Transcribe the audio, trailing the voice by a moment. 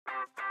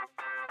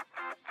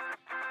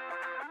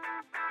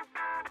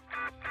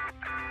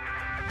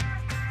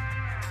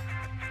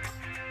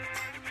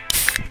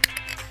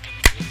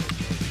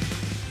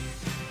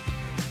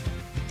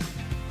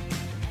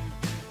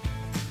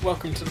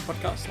welcome to the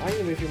podcast. Are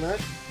you Movie Mad?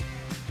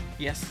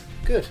 Yes,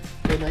 Good.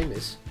 Your name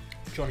is?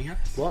 Johnny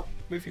Harris. What?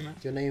 Movie man.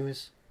 Your name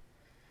is?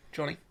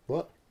 Johnny.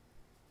 What?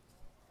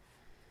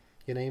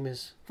 Your name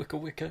is?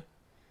 Wicker.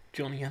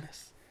 Johnny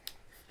Ennis.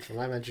 Well,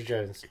 I'm Andrew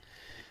Jones.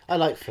 I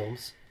like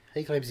films.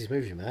 He claims he's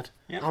Movie Mad.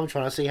 Yep. I'm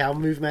trying to see how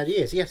Movie Mad he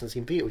is. He hasn't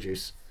seen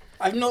Beetlejuice.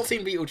 I've not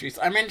seen Beetlejuice.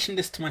 I mentioned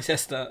this to my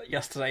sister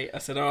yesterday. I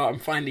said, I'm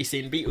finally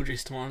seeing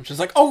Beetlejuice tomorrow. And she's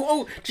like,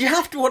 oh, do you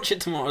have to watch it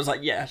tomorrow? I was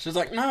like, yeah. She's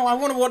like, no, I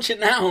want to watch it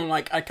now. I'm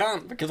like, I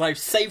can't because I've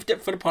saved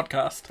it for the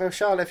podcast. So,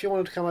 Charlotte, if you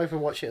wanted to come over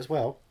and watch it as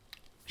well.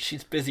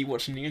 She's busy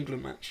watching the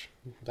England match.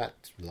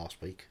 That's last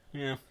week.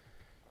 Yeah.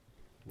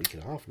 Week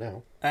and a half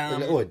now.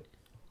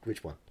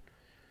 Which one?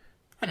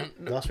 I don't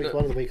know. Last week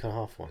one or the week and a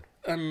half one?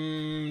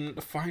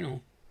 The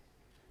final.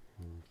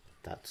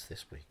 That's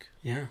this week.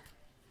 Yeah.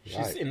 She's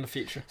Right. in the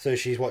future. So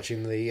she's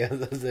watching the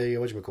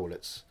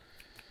whatchamacallits.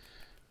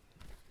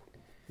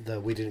 The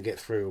we didn't get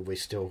through, we're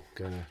still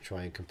going to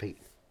try and compete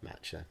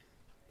match then.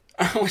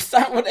 Was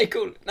that what they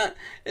call it? No,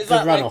 is The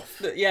that runoff.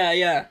 Like,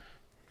 yeah.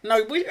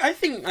 No, I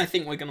think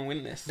we're going to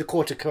win this. The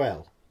quarter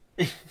quell.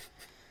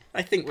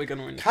 I think we're going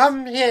to win this.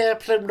 Come here,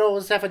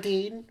 Primrose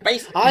Aberdeen.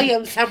 I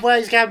am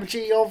Samwise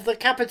Gamgee of the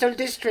Capital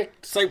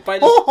District. So by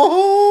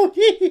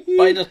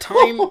the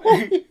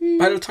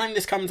time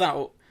this comes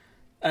out,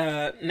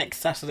 next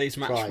Saturday's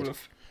match Pride. will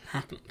have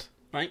happened,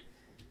 right?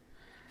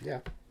 Yeah.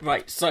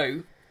 Right.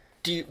 So,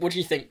 what do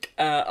you think?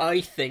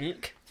 I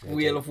think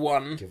we'll have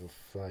won. Give a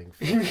flying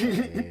fuck about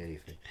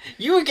anything.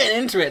 You were getting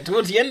into it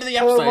towards the end of the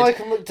episode.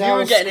 Michael you were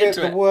McDowell getting script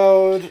into the it.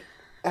 world.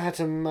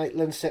 Adam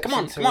Maitland steps Come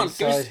on,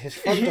 inside his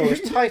front door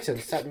is Titan,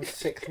 Saturn's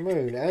sixth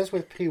moon. As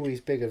with Pee-wee's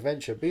Big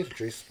Adventure,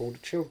 Beetlejuice spawned a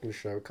children's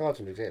show, a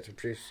cartoon executive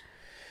produced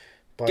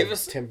by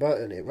Tim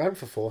Burton. It ran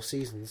for 4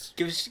 seasons.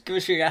 Give us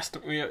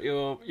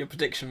your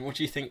prediction. What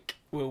do you think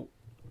will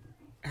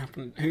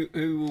happen? Who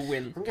will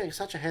win? I'm getting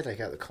such a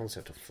headache out of the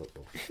concept of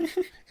football.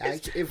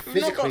 It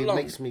physically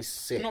makes me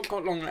sick. Not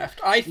got long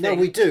left. I think. No,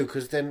 we do,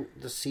 because then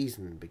the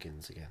season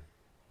begins again.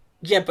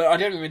 Yeah, but I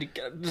don't really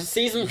get... The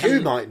season can...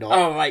 You might not.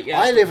 Oh, right, yeah.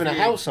 I live in a You,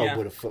 household yeah.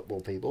 full of football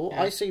people.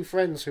 Yeah. I see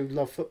friends who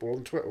love football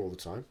on Twitter all the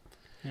time.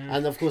 Yeah,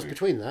 And, of course, true.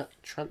 between that,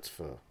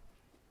 transfer.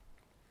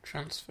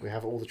 Transfer. We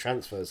have all the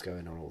transfers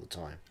going on all the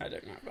time. I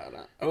don't know about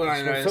that. All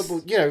I know is...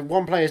 Football, you know,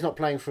 one player's not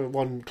playing for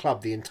one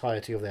club the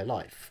entirety of their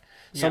life.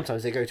 Yeah.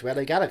 Sometimes they go to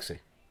LA Galaxy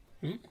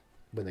Hmm?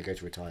 when they go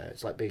to retire.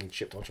 It's like being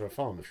shipped onto a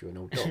farm if you're an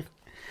old dog.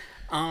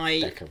 I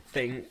Beckham.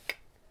 think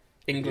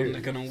England You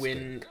are going to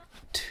win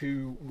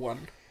 2-1.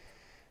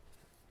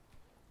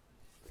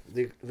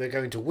 They're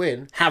going to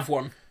win Have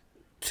won.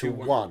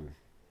 2-1.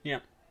 Yeah.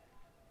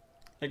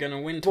 They're going to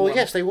win 2-1. Well,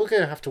 yes, they were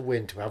going to have to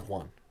win to have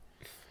won.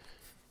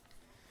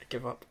 I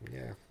give up.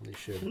 Yeah, they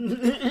should.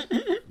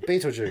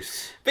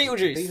 Beetlejuice.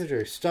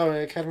 Beetlejuice.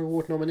 Starring Academy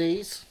Award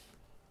nominees.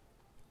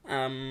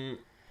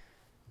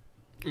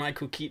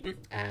 Michael Keaton.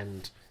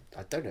 And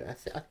I don't know.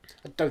 I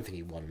don't think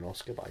he won an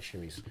Oscar, but I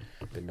assume he's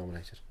been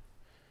nominated.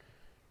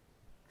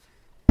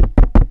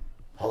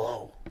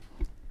 Hello.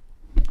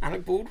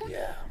 Alec Baldwin?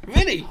 Yeah.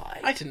 Really? Hi.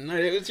 I didn't know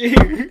it was you.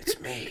 It's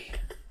me.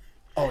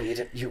 Oh,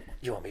 you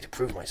want me to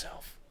prove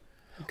myself?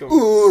 Go on.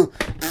 Ooh,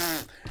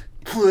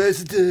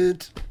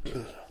 President.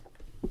 Ugh.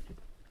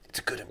 It's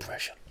a good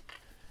impression.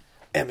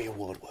 Emmy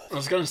Award I worthy.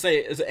 was going to say,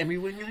 is it Emmy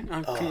winning?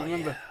 I couldn't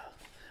remember.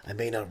 Yeah. I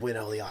may not win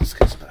all the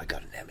Oscars, but I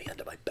got an Emmy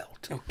under my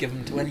belt. They'll give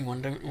them to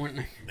anyone, won't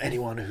they?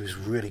 Anyone who's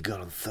really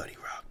good on 30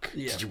 Rock.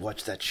 Yeah. Did you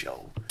watch that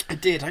show? I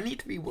did. I need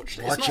to be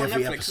watching it. Watch It's not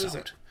every on Netflix, episode. is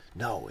it?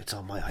 No, it's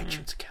on my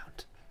iTunes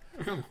account.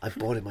 Oh. I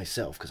bought it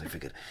myself because I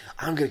figured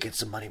I'm going to get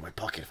some money in my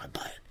pocket if I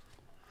buy it.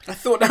 I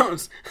thought that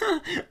was...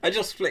 I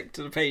just flicked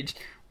to the page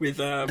with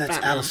That's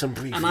Batman, Alison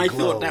Brie and from I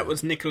Glow. thought that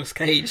was Nicolas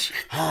Cage.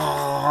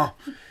 Ah,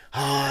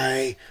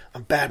 hi,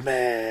 I'm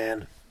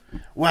Batman.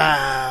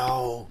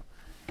 Wow.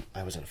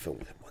 I was in a film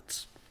with him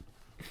once.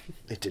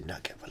 It did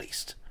not get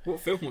released. What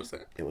film was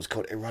that? It was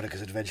called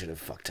Erotica's Adventure in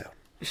Fucktown.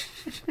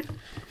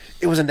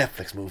 It was a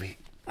Netflix movie.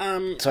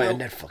 Sorry, a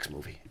Netflix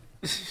movie.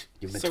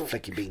 You meant to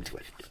flick your bean to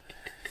it.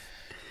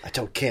 I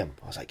told Kim,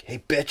 I was like,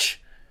 hey, bitch,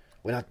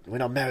 we're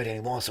not married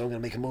anymore, so I'm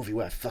going to make a movie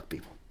where I fuck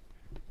people.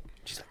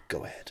 She's like,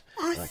 go ahead.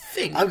 I Like,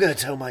 think... I'm going to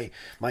tell my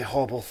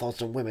horrible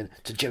thoughts on women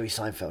to Jerry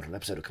Seinfeld, an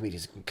episode of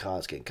Comedians in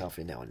Cars Getting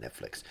Coffee now on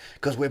Netflix.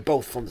 Because we're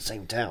both from the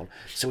same town,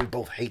 so we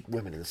both hate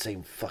women in the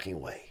same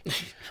fucking way.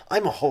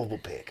 I'm a horrible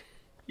pig.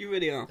 You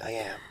really are. I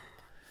am.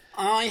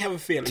 I have a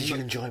feeling... Did you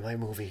enjoy my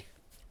movie?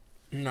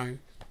 No.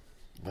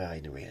 Well,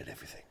 I narrated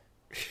everything.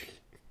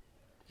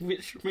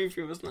 Which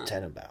movie was that?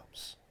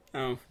 Tenenbaums.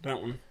 Oh, that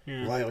one.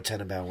 Yeah. Royal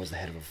Tenenbaum was the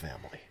head of a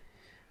family.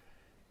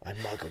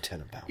 I'm Margot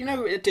Tenenbaum. You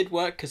know, it did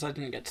work because I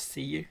didn't get to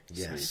see you.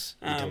 Yes,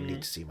 So, you don't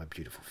need to see my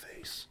beautiful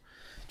face.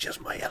 Just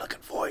my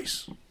elegant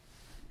voice.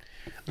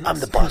 I'm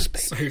that's the boss,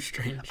 baby. So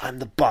strange. I'm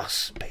the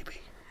boss,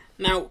 baby.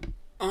 Now,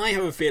 I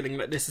have a feeling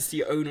that this is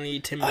the only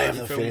Tim I Burton have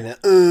the film... feeling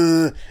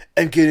that,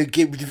 I'm gonna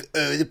get rid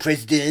of the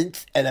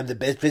president, and I'm the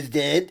best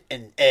president,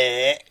 and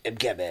I'm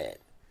Kevin.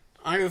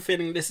 I have a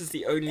feeling this is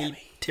the only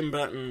Emmy. Tim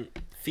Burton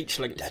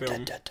feature-length Da,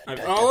 film. da, da, da,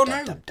 I've- da, oh da,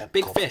 no, da, da,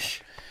 Big cough.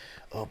 Fish.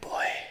 Oh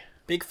boy.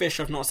 Big Fish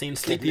I've not seen.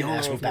 Sleepy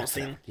Hollow I've not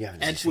seen. You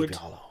haven't Edward. seen Sleepy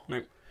Hollow.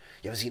 Nope.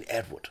 You haven't seen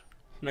Edward.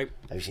 Nope.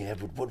 Have you seen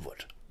Edward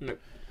Woodward? Nope.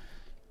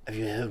 Have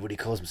you heard what he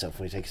calls himself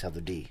when he takes out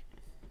the D?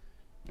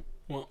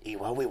 What?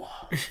 Ewa-wewa.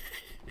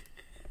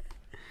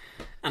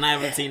 And I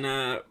haven't seen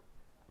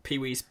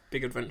Pee-wee's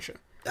Big Adventure.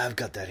 I've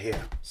got that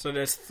here. So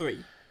there's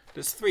 3.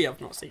 There's 3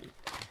 I've not seen.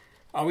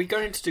 Are we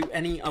going to do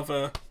any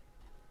other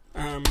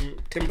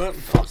Tim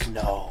Burton films? Fuck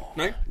no.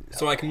 No?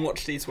 So I can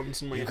watch these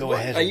ones on my own. Go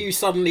ahead. Are you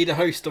suddenly the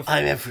host of...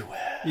 I'm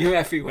everywhere. You're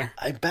everywhere.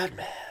 I'm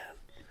Batman.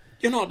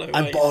 You're not though,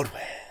 I'm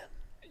Baldwin.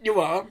 You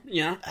are,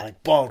 yeah. I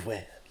like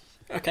Baldwin.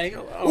 Okay.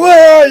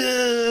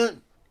 What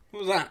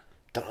was that?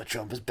 Donald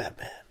Trump is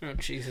Batman. Oh,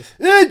 Jesus.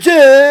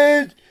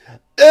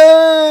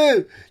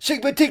 Oh,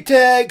 shake my Tic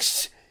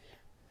Tacs.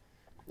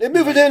 And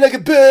move it down like a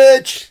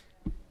bitch.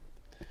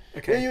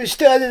 Okay. When you were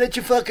starting at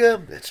your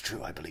fucker. That's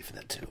true, I believe in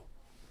that too.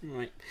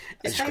 Right.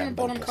 Is Helena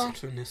Bonham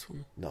Carter in this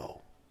one?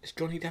 No. Is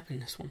Johnny Depp in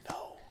this one?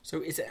 No.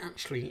 So is it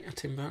actually a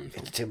Tim Burton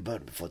film? It's Tim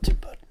Burton before Tim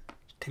Burton.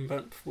 Tim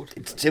Burton before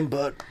Tim Burton. It's Tim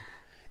Burton.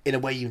 In a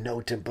way you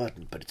know Tim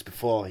Burton, but it's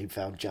before he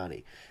found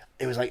Johnny.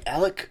 It was like,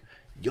 Alec,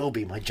 you'll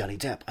be my Johnny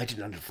Depp. I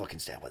didn't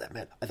understand what that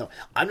meant. I thought,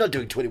 I'm not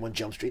doing 21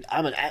 Jump Street.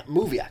 I'm an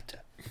movie actor.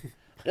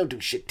 I don't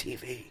do shit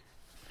TV.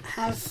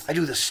 I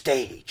do the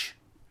stage.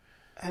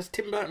 Has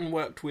Tim Burton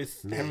worked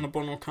with Helena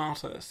Bonham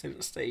Carter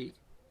since they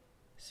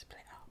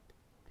split up?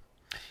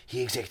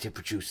 He executive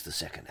produced the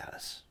second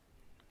Alice.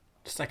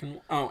 The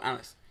second... Oh,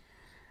 Alice.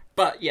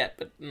 But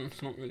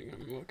it's not really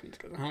going to be working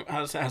together.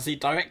 Has he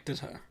directed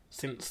her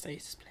since they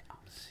split up?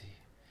 Let's see.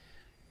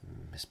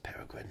 Miss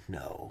Peregrine,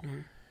 no.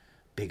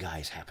 Big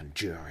Eyes happened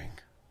during,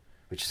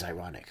 which is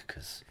ironic,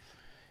 because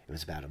it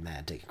was about a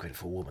man taking credit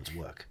for a woman's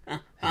work.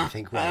 And you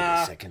think, wait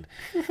a second.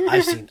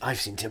 I've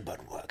seen Tim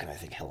Burton work, and I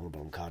think Helena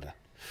Bonham Carter.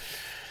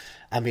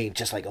 I mean,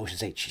 just like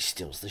Ocean's 8, she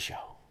steals the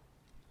show.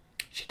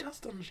 She does,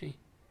 doesn't she?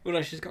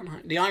 Although she's got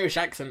the Irish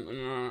accent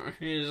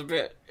is a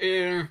bit.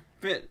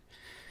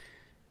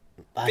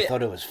 I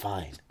thought it was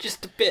fine.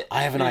 Just a bit.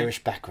 I have an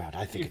Irish background.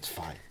 I think it's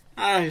fine.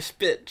 Irish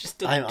bit.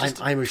 I'm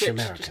Irish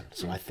American,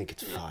 so I think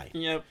it's fine.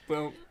 Yeah,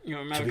 well,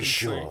 you're American, to be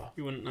sure. So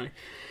you wouldn't know.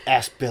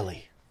 Ask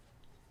Billy.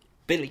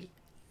 Billy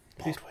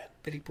Baldwin.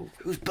 Billy Baldwin.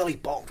 Who's Billy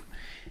Baldwin?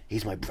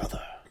 He's my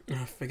brother.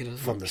 I figured it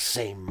was from the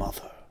same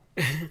mother.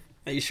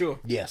 Are you sure?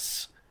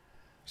 Yes.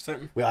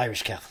 Certain? We're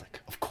Irish Catholic,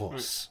 of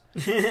course.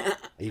 Are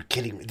you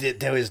kidding me?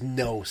 There is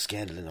no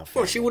scandal in our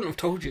family. Well, she wouldn't have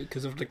told you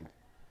because of the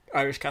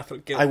Irish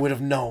Catholic guilt. I would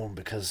have known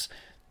because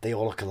they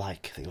all look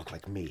alike. They look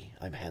like me.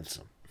 I'm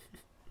handsome.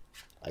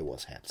 I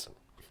was handsome.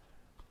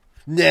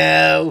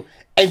 No!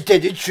 Enter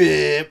the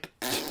trip!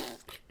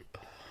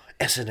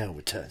 SNL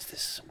returns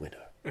this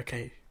winter.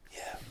 Okay.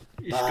 Yeah.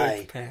 You should go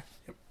prepare.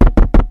 Yep.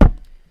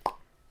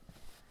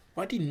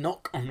 Why did he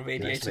knock on the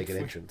radiator? He likes to make an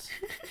entrance.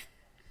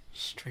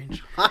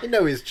 Strange. I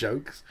know his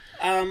jokes.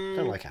 I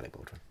don't like Alec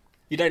Baldwin.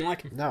 You don't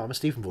like him? No, I'm a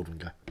Stephen Baldwin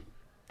guy.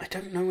 I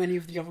don't know any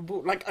of the other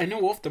Baldwin. Like, I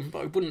know of them,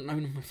 but I wouldn't know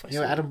them if I saw them. You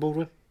know Adam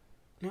Baldwin?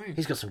 No.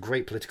 He's got some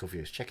great political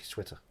views. Check his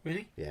Twitter.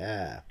 Really?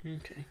 Yeah.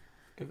 Okay.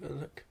 Give it a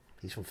look.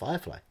 He's from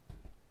Firefly.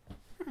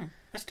 Oh,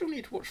 I still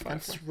need to watch Firefly.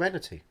 And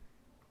Serenity.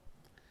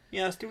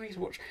 Yeah, I still need to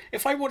watch.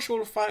 If I watch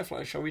all of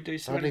Firefly, shall we do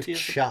Serenity?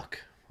 Chuck.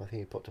 I think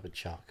he popped up a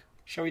Chuck.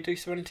 Shall we do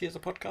Serenity as a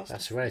podcast?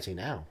 That's Serenity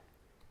Now.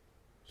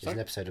 There's an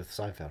episode of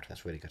Seinfeld.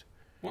 That's really good.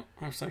 What?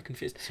 I'm so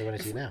confused.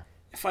 Serenity Now.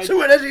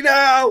 Serenity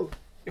Now!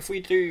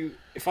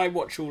 If I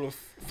watch all of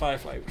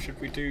Firefly, should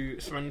we do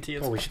Serenity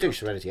as a podcast? We should do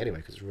Serenity anyway,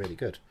 because it's really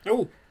good.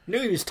 Oh,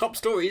 news, top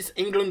stories.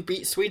 England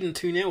beat Sweden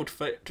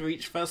 2-0 to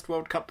reach first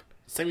World Cup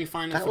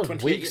semi-final for 28 years. That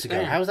was weeks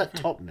ago. How is that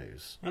top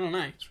news? I don't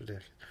know. It's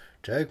ridiculous.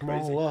 Take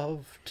my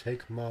love,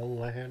 take my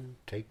land,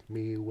 take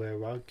me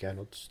where I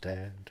cannot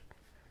stand.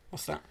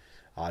 What's that?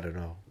 I don't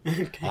know.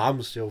 Okay.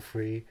 I'm still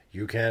free.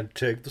 You can't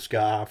take the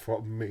sky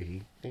from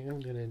me. I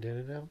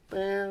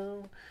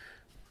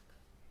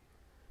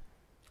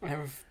have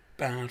a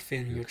bad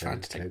feeling you're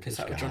trying to take the piss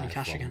out of Johnny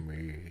Cash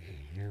again.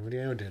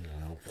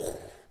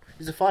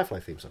 It's a Firefly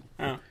theme song.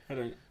 Oh, I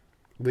don't.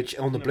 Which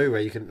on the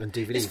Blu-ray and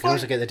DVD, you can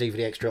also get the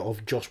DVD extra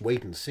of Josh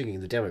Whedon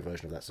singing the demo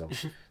version of that song.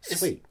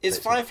 Sweet. Is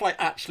Firefly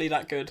actually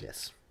that good?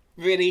 Yes.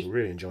 Really?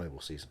 Really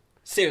enjoyable season.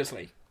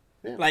 Seriously?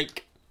 Yeah.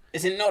 Like,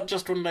 is it not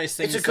just one of those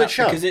things? It's a good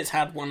show because it's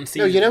had one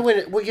season. No, you know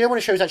when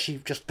a show's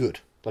actually just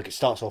good, like it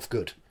starts off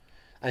good,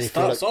 and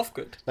off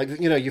good. Like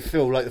you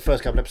feel like the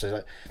first couple of episodes,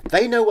 like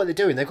they know what they're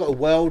doing. They've got a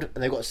world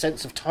and they've got a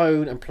sense of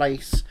tone and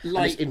place. And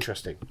it's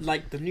interesting.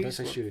 Like the news. Let's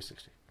say Studio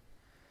 60.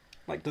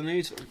 Like the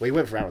news. Well, you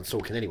went for Aaron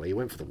Sorkin anyway. You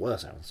went for the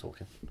worst Aaron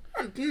Sorkin.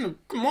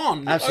 Come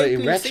on,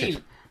 absolutely wretched.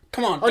 Scene.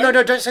 Come on. Oh no!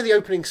 Don't say the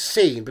opening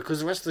scene because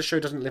the rest of the show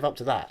doesn't live up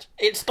to that.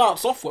 It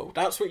starts off well.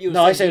 That's what you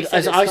were saying.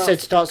 No, I said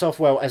starts off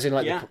well, as in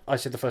I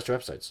said the first 2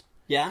 episodes.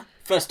 Yeah,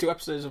 first 2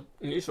 episodes of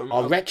Newsroom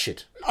are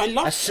wretched. I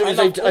love. As soon as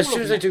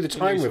they do the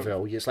time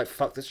reveal, it's like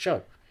fuck this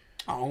show.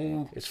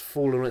 Oh, it's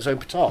fallen on its own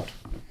petard.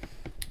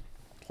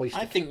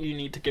 I think you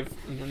need to give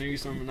the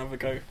Newsroom another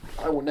go.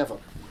 I will never.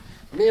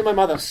 Me and my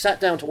mother sat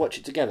down to watch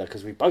it together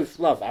because we both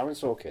love Aaron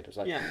Sorkin. It was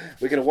like,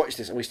 we're going to watch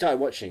this, and we started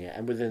watching it,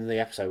 and within the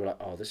episode, we're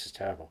like, oh, this is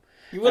terrible.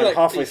 And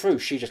halfway through,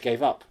 she just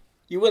gave up.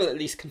 You will at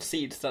least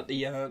concede that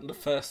the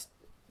first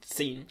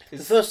scene is...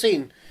 The first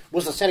scene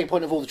was the selling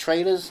point of all the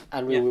trailers,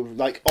 and we were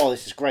like, oh,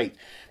 this is great.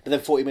 But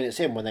then 40 minutes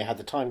in, when they had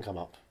the time come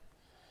up,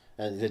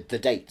 and the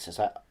dates, it's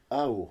like,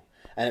 oh...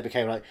 And it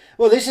became like,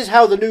 well, this is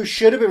how the news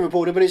should have been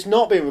reported, but it's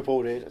not being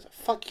reported. It's like,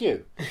 fuck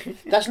you.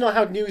 That's not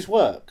how news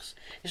works.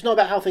 It's not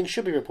about how things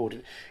should be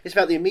reported. It's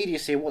about the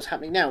immediacy and what's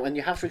happening now. And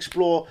you have to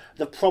explore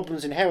the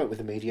problems inherent with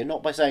the media,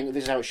 not by saying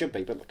this is how it should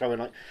be, but going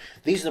like,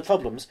 these are the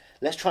problems.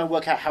 Let's try and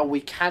work out how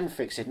we can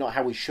fix it, not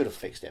how we should have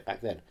fixed it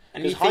back then.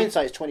 Because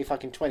hindsight is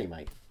 20,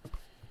 mate.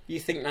 You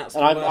think that's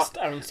the worst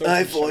Aaron Sorkin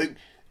I thought,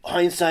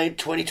 hindsight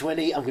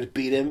 2020, I'm going to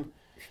beat him.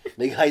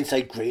 Make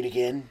hindsight great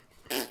again.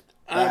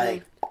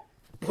 Bye.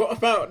 What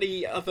about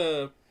the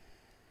other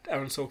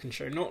Aaron Sorkin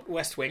show? Not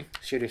West Wing.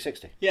 Studio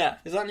 60. Yeah,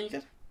 is that any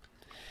good?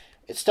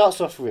 It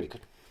starts off really good.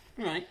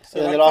 Right.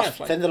 So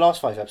then the last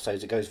 5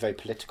 episodes, it goes very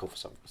political for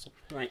some reason.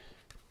 Right.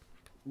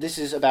 This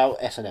is about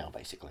SNL,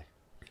 basically.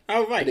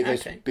 Oh, right,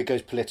 but it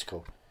goes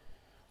political.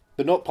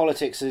 But not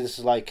politics is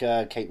like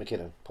Kate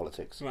McKinnon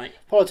politics. Right.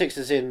 Politics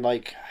is in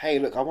like, hey,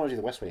 look, I want to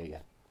do the West Wing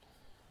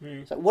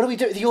again. So what do we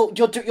do with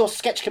your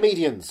sketch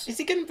comedians? Is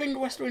he going to bring the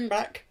West Wing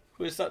back?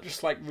 Or is that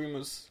just like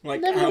rumours?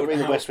 Like never bring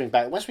the West Wing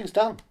back. The West Wing's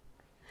done.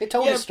 It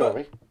told his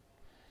story.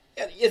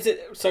 Is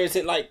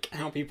it like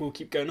how people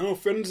keep going, oh,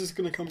 Friends is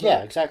going to come back?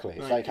 Yeah, exactly.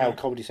 It's like how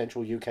Comedy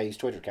Central UK's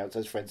Twitter account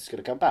says Friends is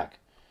going to come back.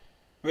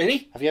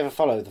 Really? Have you ever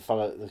followed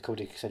the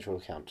Comedy Central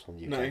account on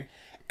the UK? No.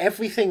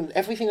 Everything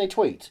they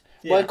tweet.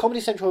 Yeah. Well,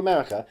 Comedy Central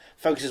America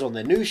focuses on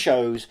their new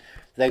shows.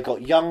 They've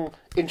got young,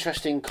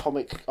 interesting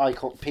comic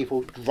icon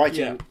people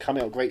writing,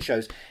 coming out with great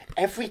shows.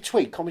 Every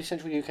tweet Comedy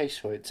Central UK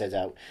sends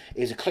out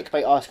is a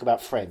clickbait article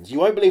about Friends. You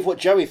won't believe what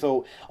Joey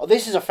thought. Oh,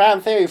 this is a fan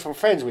theory from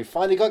Friends. We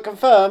finally got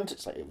confirmed.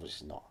 It's like, it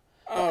was not.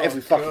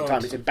 Every fucking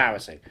time. It's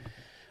embarrassing.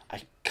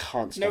 I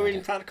can't stand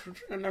it.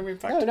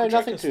 No,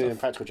 nothing to do with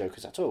Impractical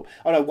Jokers at all.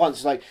 Oh no,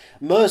 once, like,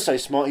 Mur's so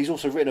smart, he's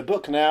also written a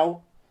book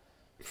now.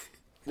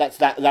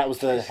 That was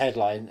the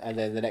headline, and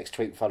then the next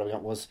tweet following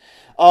up was,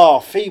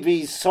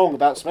 Phoebe's song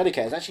about smelly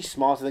cat is actually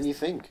smarter than you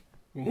think.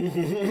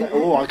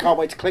 I can't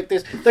wait to click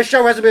this. The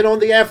show hasn't been on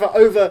the air for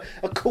over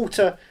a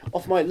quarter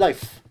of my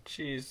life.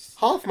 Jeez.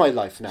 Half my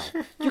life now.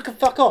 You can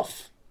fuck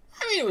off.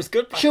 I mean, it was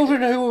good.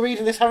 Children who were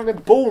reading this haven't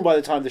been born by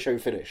the time the show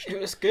finished. It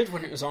was good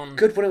when it was on.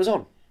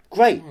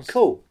 Great,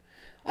 cool.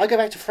 I go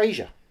back to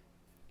Frasier.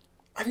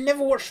 I've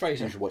never watched Frasier.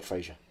 You should watch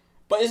Frasier.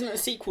 But isn't it a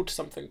sequel to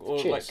something? Or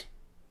Cheers. Like,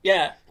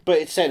 yeah. But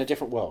it's set in a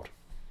different world.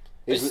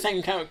 It's the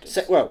same characters.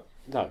 Well,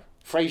 no.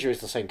 Frasier is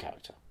the same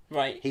character.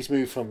 Right. He's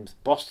moved from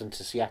Boston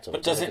to Seattle.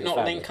 But does it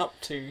not link up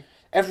to...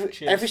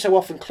 Every so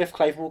often, Cliff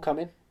Clavin will come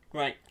in.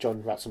 Right.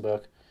 John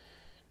Ratzenberg.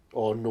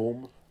 Or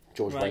Norm.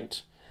 George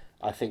Wendt.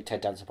 I think Ted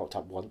Danson popped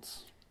up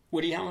once.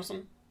 Woody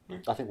Harrelson? No?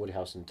 I think Woody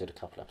Harrelson did a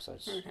couple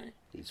episodes. Okay.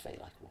 He's very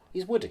likeable.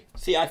 He's Woody.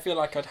 See, I feel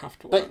like I'd have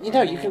to watch. But,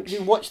 you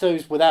can watch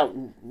those without...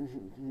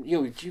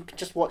 You can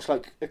just watch,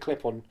 like, a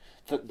clip on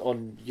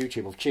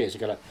YouTube of Cheers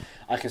and go, like,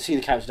 I can see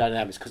the character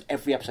dynamics, because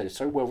every episode is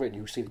so well written,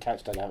 you see the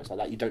character dynamics like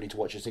that. You don't need to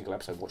watch a single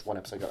episode. Watch one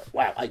episode and go,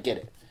 wow, I get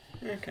it.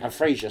 Okay. And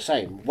Frasier,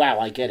 same. Wow,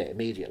 I get it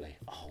immediately.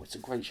 Oh, it's a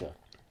great show.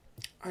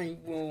 I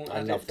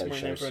love those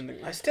shows.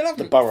 I still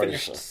haven't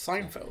finished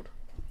Seinfeld.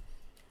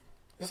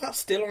 Is that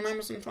still on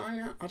Amazon Prime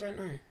yet? I don't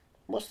know.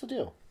 What's the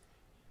deal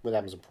with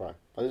Amazon Prime?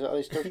 Are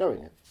they still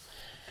showing it?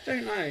 I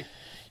don't know.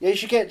 Yeah, you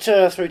should get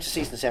through to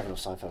season 7 of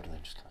Seinfeld and then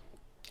just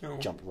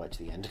jump right to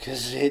the end,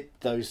 because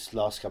those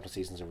last couple of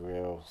seasons are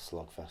real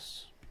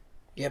slogfest.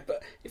 Yeah,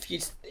 but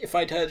if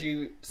I'd heard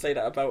you say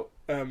that about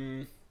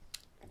The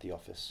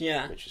Office,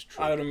 which is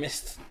true, I would have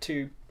missed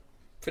 2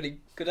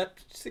 pretty good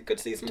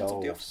seasons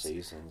of The Office.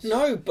 Seasons.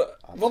 No, but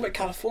Robert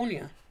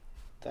California.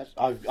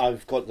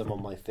 I've got them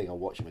on my thing. I'll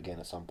watch them again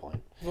at some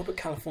point. Robert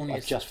California.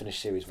 I've just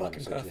finished series 1,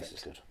 so this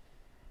is good.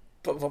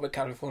 But Robert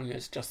California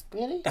is just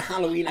really the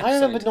Halloween episode. I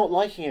remember not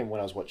liking him when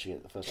I was watching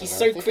it the first time. He's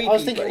so creepy. I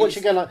was thinking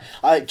watching again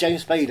like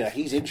James Spader.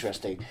 He's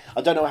interesting.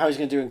 I don't know how he's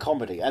going to do in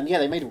comedy. And yeah,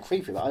 they made him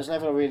creepy, but I was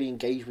never really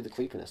engaged with the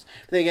creepiness.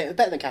 But they get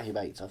better than Kathy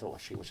Bates. I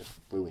thought she was just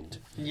ruined.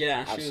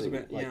 Yeah, absolutely,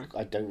 she was a bit.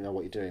 I don't know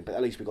what you're doing, but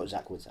at least we got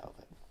Zach Woods out of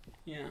it.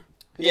 Yeah.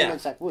 Who doesn't like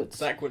Zach Woods?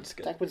 Zach Woods is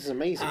good. Zach Woods is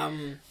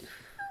amazing.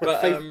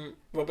 But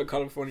Robert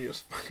California is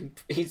fucking...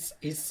 He's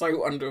so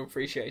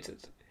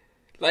underappreciated.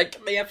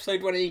 Like, the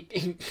episode when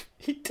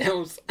he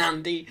tells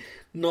Andy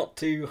not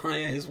to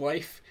hire his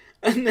wife,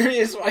 and then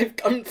his wife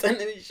comes in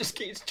and he just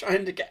keeps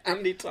trying to get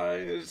Andy to hire.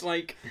 It's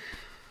like...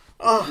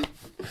 Oh.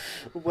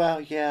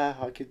 Well, yeah,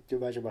 I could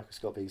imagine Michael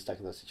Scott being stuck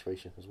in that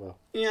situation as well.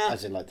 Yeah.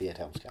 As in, like, the Ed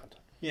Helms character.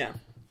 Yeah.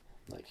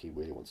 Like, he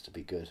really wants to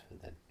be good, and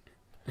then...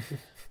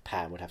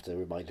 Pam would have to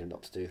remind him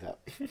not to do that.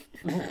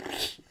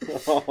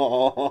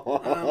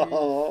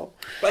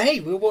 But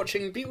hey, we're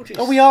watching Beetlejuice.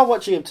 Oh, we are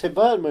watching a Tim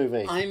Burton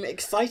movie. I'm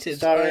excited.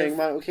 Starring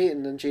Michael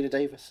Keaton and Gina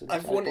Davis.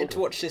 I've wanted to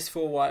watch this for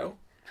a while.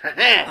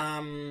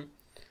 I'm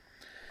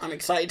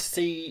excited to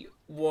see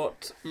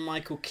what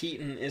Michael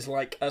Keaton is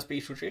like as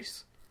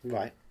Beetlejuice.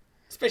 Right.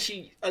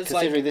 Especially as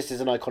considering this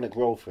is an iconic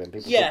role for him.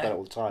 People talk about it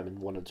all the time and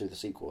want to do the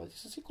sequel.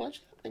 Is the sequel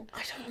actually happening?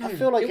 I don't know. I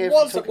feel like it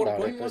was at one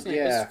point, wasn't it?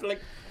 Yeah. It was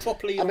like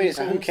properly. I mean, it's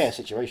a who cares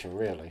situation,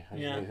 really.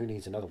 Yeah. I mean, who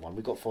needs another one?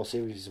 We got 4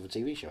 series of a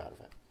TV show out of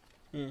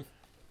it.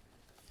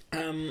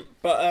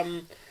 But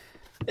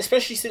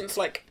especially since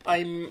like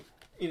I'm,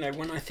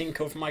 when I think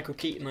of Michael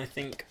Keaton, I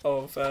think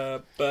of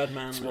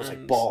Birdman. It smells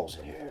like balls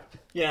in here.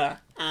 Yeah,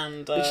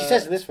 and which she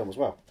says in this film as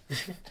well.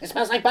 It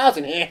smells like balls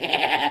in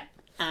here.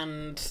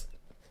 And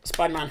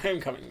Spider-Man: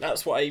 Homecoming.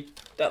 That's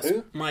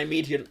Who? my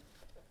immediate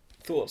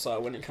thoughts are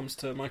when it comes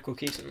to Michael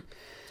Keaton.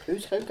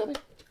 Who's Homecoming?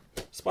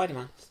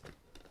 Spider-Man.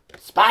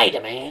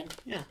 Spider-Man.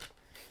 Yeah.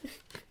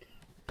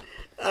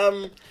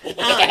 And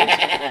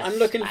I'm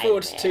looking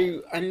forward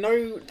to. I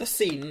know the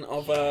scene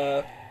of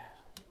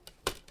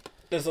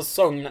there's a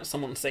song that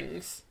someone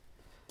sings,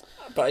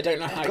 but I don't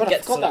know how it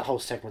gets. I forgot that whole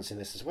segment's in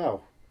this as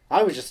well.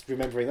 I was just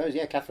remembering those.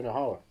 Yeah, Catherine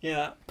O'Hara.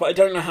 Yeah, but I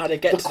don't know how to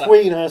get to the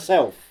Queen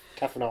herself,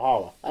 Catherine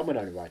O'Hara. I'm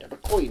Winona Ryder,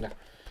 but Queen.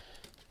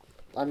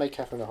 I made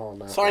Catherine O'Hara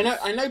now. So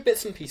I know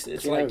bits and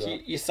pieces. You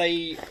like you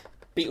say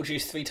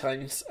Beetlejuice 3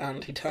 times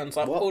and he turns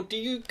up, or do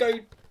you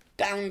go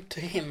down to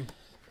him?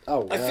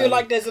 Oh, I feel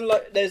like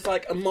there's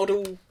like a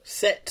model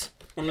set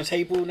on the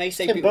table and they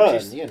say Tim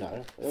Beetlejuice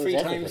Burton, 3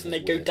 times and they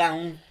go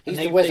down. He's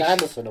and the Wes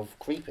Anderson of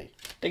creepy.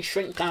 They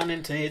shrink down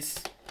into his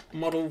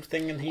model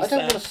thing and he's I don't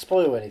want to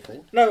spoil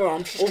anything. No,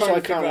 I'm just also, trying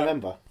I to can't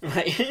remember.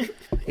 Right.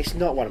 It's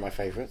not one of my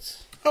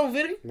favourites. Oh,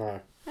 really?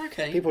 No.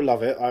 Okay. People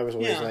love it. I was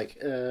always like,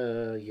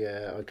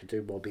 yeah, I could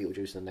do more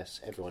Beetlejuice than this.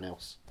 Everyone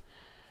else.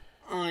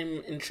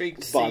 I'm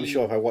intrigued to see... But I'm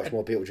sure if I watch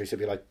more Beetlejuice, it'd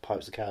be like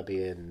Pirates of the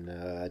Caribbean,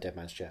 Dead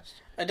Man's Chest.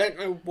 I don't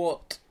know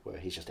what... Where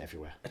he's just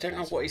everywhere. I don't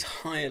know what he's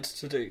hired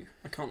to do.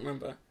 I can't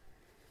remember.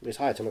 He's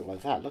hired to look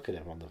like that. Look at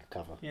him on the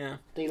cover. Yeah.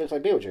 He looks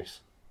like Beetlejuice.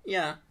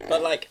 Yeah,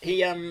 but like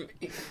he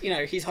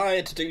he's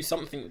hired to do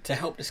something to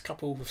help this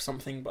couple with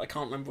something, but I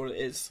can't remember what it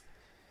is.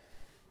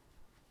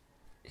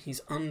 He's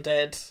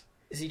undead.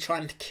 Is he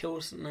trying to kill?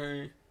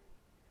 No.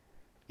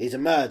 He's a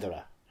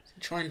murderer. Is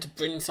he trying to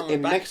bring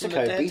someone back from the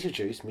dead? In Mexico,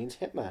 Beetlejuice means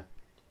hitman.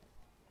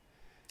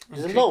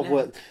 There's a lot of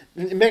words.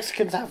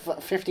 Mexicans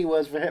have 50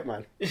 words for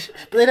hitman,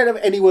 but they don't have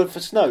any word for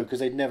snow because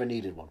they've never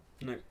needed one.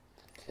 No.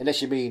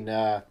 Unless you mean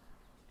yeah.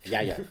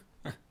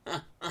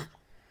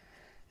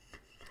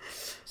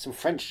 Some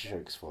French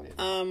jokes for you.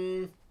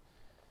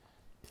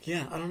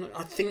 Yeah, I don't know.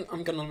 I think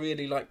I'm gonna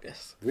really like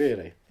this.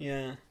 Really?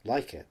 Yeah.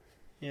 Like it?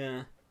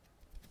 Yeah.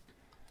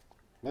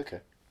 Okay.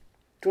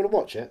 Do you want to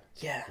watch it?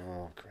 Yeah.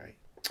 Oh, great.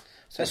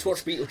 So let's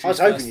watch Beetlejuice. I was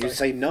hoping you'd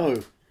say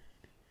no.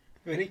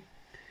 Really?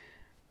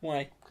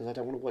 Why? Because I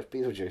don't want to watch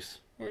Beetlejuice.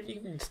 Well,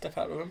 you can step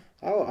out of the room.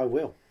 Oh, I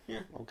will.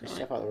 Yeah. I'll go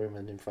step out of the room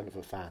and in front of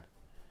a fan.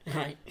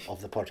 Right.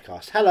 Of the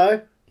podcast.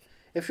 Hello.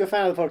 If you're a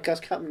fan of the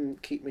podcast, come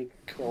and keep me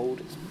cold.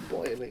 It's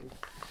boiling.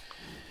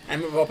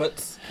 Emma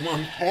Roberts, come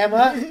on.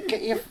 Emma,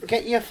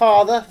 get your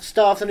father,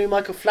 star of the new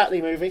Michael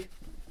Flatley movie.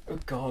 Oh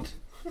God.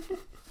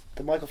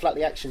 The Michael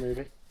Flatley action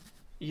movie.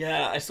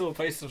 Yeah, I saw a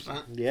poster of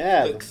that.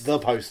 Yeah, the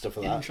poster for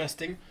that.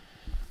 Interesting.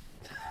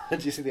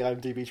 Did you see the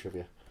IMDb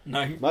trivia?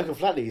 No. Michael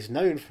Flatley is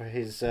known for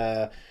his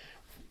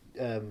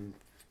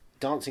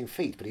dancing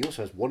feet, but he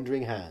also has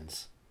wandering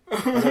hands.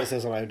 That's what it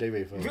says on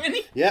IMDb.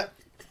 Really? Yep.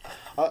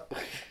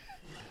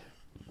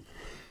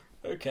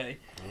 Okay.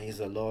 He's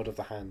the Lord of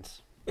the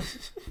Hands.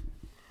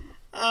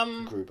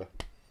 Gruber.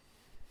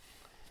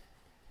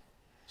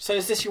 So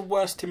is this your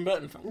worst Tim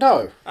Burton film?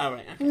 No. Oh,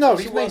 right. Okay. No,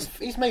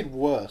 he's made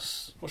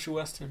worse. What's your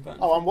worst Tim Burton?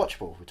 Oh,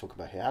 unwatchable. We talk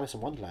about here. Alice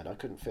in Wonderland. I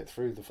couldn't fit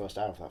through the first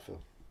hour of that film.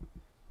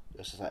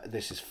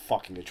 This is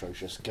fucking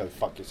atrocious. Go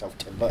fuck yourself,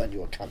 Tim Burton.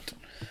 You're a cunt.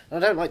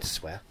 And I don't like to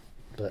swear,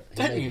 but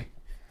don't you?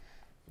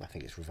 I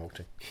think it's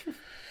revolting.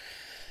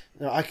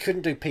 No, I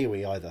couldn't do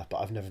Pee-wee either, but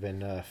I've never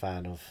been a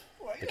fan of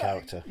the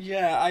character.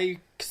 Yeah, he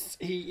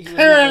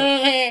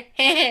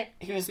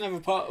was never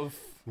part of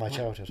my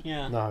childhood.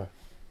 Yeah. No.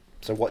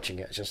 So watching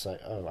it, it's just like,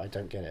 oh, I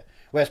don't get it.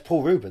 Whereas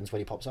Paul Rubens, when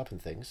he pops up in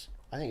things,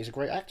 I think he's a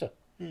great actor.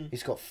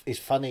 He's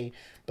funny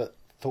but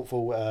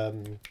thoughtful.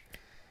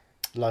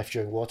 Life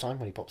During Wartime,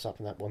 when he pops up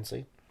in that one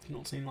scene. You've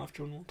not seen Life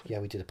During Wartime? Yeah,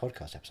 we did a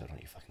podcast episode on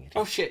it, you fucking idiot.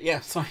 Oh shit!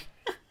 Yeah, sorry.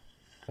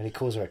 When he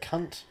calls her a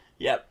cunt.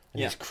 Yep.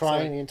 And he's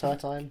crying the entire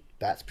time.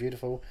 That's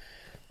beautiful.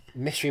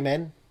 Mystery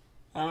Men.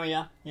 Oh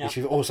yeah. Which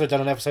we've also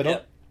done an episode on.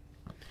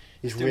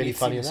 He's really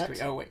funny in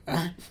that. Oh wait.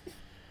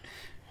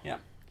 Yeah.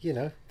 You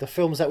know, the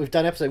films that we've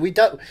done episodes.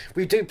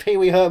 We do Pee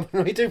Wee Herman.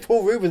 We do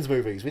Paul Rubens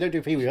movies. We don't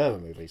do Pee Wee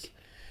Herman movies.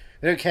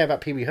 We don't care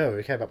about Pee Wee Herman.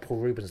 We care about Paul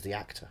Rubens, the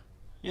actor.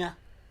 Yeah.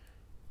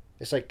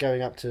 It's like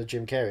going up to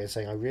Jim Carrey and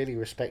saying, "I really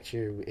respect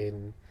you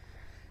in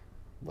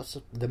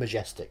The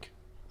Majestic,"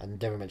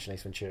 and never mention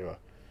Ace Ventura.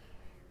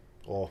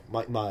 Or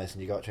Mike Myers,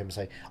 and you go up to him and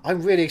say,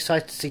 "I'm really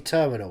excited to see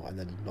Terminal," and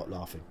then not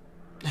laughing.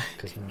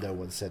 Because no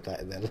one said that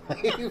in their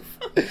life.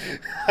 I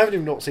haven't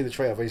even not seen the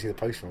trailer. I've only seen the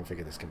poster and I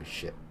figured this can be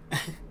shit.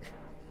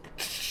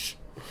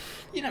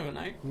 You never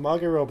know.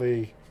 Margot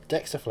Robbie,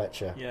 Dexter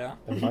Fletcher, yeah,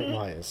 and Mike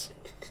Myers.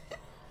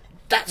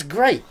 That's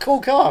great. Cool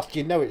cast.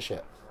 You know it's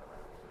shit.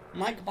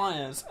 Mike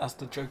Myers as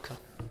the Joker.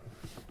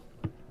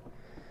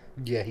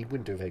 Yeah, he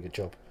wouldn't do a very good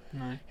job.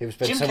 No. He would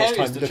spend Jim so much Carrey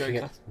time as the looking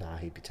Joker. at... Nah,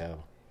 he'd be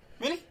terrible.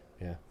 Really?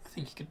 Yeah. I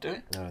think he could do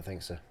it. No, I don't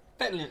think so.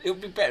 It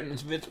would be better than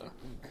his Riddler.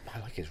 I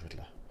like his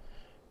Riddler.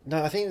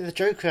 No, I think the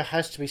Joker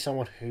has to be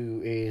someone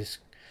who is...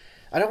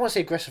 I don't want to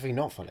say aggressively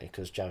not funny,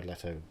 because Jared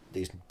Leto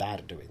is bad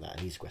at doing that,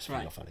 and he's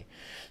aggressively not funny.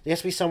 There has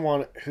to be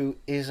someone who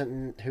is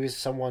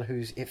someone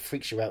who's... It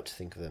freaks you out to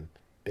think of them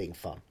being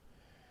fun.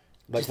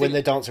 Like, when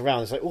they dance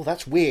around, it's like, oh,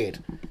 that's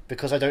weird,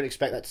 because I don't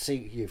expect that to see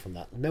you from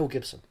that. Mel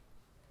Gibson.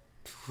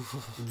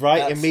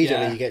 Right,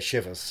 immediately you get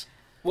shivers.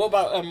 What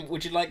about,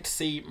 would you like to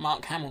see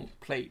Mark Hamill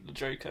play the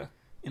Joker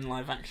in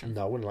live action?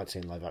 No, I wouldn't like to see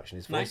him in live action.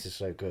 His voice is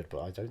so good,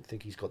 but I don't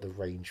think he's got the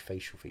range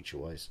facial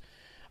feature-wise.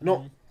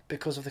 Not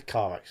because of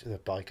the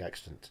bike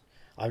accident.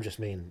 I just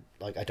mean,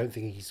 like, I don't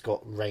think he's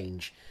got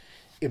range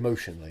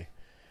emotionally.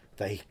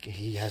 That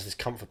he has this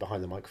comfort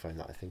behind the microphone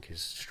that I think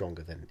is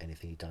stronger than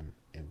anything he's done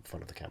in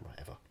front of the camera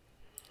ever.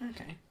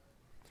 Okay,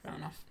 fair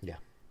enough. Yeah.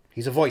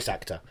 He's a voice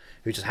actor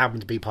who just happened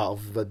to be part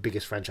of the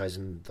biggest franchise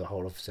in the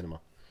whole of cinema.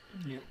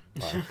 Yeah.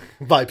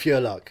 By pure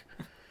luck.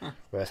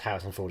 Whereas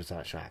Harrison Ford is an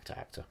actual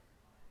actor.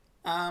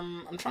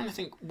 I'm trying to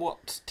think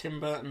what Tim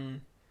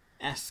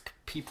Burton-esque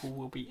people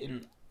will be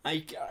in.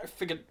 I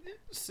figured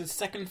it's his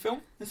second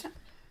film, is it?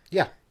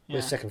 Yeah.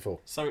 His second film.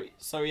 So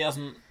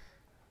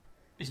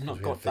he's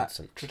not got that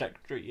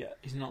trajectory yet.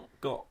 He's not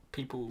got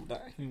people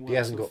that he works with. He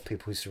hasn't got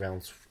people he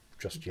surrounds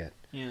just yet.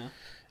 Yeah.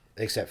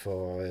 Except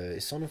for...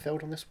 is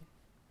Sonnenfeld on this one?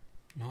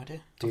 No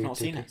idea. I've not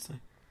seen it. So.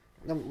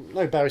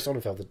 No, Barry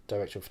Sonnenfeld, the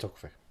director of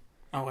photography.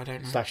 Oh, I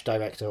don't know. /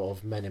 director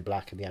of Men in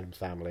Black and The Addams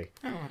Family.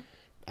 Oh, right.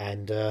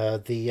 And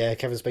the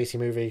Kevin Spacey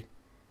movie,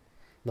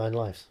 9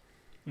 Lives.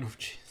 Oh,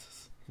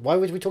 Jesus. Why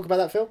would we talk about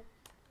that film?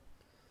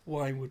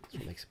 Why would we? That's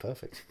what makes it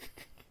perfect.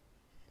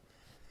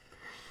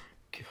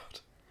 God.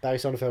 Barry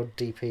Sonnenfeld,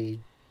 DP,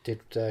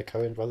 did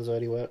Coen Brothers'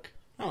 early work.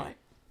 Alright.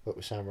 Worked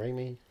with Sam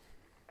Raimi.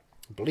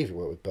 I believe he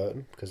worked with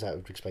Burton, because that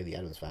would explain the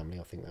Addams Family.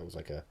 I think that was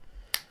like a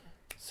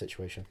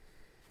situation.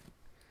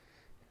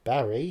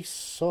 Barry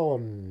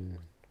Sonnenfeld.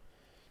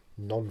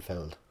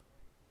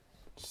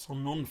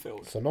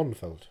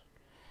 Sonnenfeld.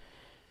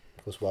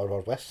 Of course, Wild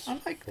Wild West. I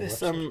like this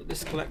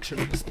this collection.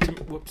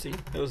 Whoopsie.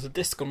 There was a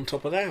disc on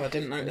top of there. I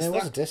didn't notice that. There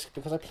was a disc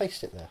because I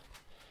placed it there.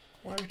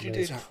 Why would you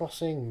do that?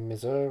 Crossing,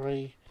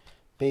 Missouri,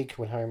 Big,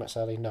 When Harry Met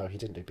Sally. No, he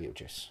didn't do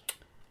Beetlejuice.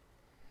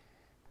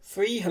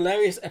 3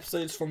 hilarious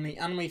episodes from the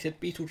animated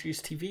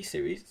Beetlejuice TV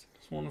series.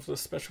 It's one of the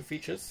special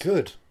features.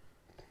 Good.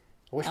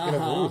 I wish we could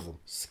have all of them.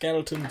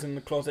 Skeletons in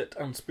the Closet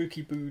and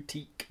Spooky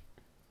Boutique.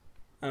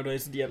 Are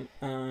those the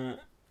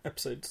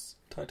episodes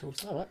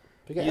titles? Alright.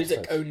 Music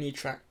episodes. Only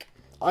track.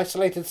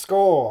 Isolated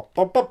score.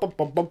 Danny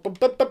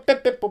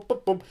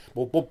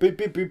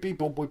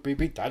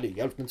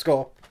Elfman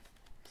score.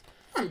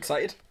 I'm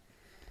excited.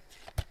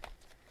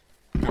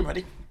 I'm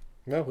ready.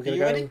 No, we're going to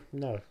go. Ready?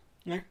 No.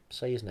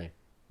 Say his name.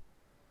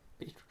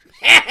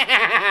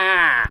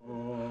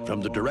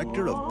 From the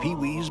director of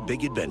Pee-wee's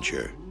Big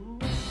Adventure,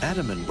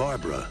 Adam and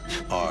Barbara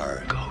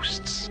are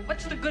ghosts.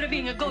 What's the good of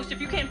being a ghost if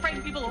you can't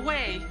frighten people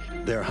away?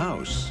 Their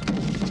house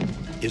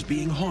is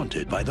being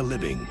haunted by the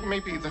living.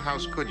 Maybe the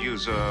house could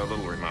use a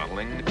little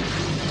remodeling.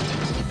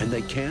 And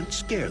they can't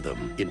scare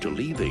them into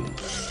leaving.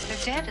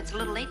 They're dead. It's a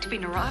little late to be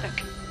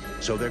neurotic.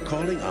 So they're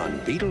calling on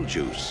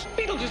Beetlejuice.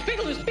 Beetlejuice,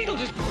 Beetlejuice,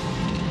 Beetlejuice!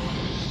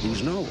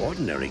 Who's no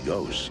ordinary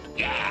ghost.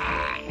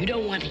 Yeah, you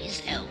don't want his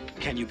help.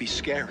 Can you be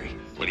scary?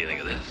 What do you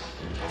think of this?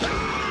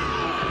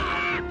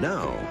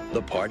 Now,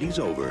 the party's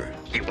over.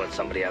 You want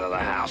somebody out of the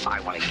house?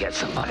 I want to get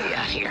somebody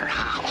out of your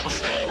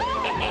house.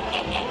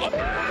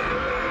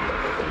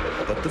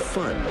 But the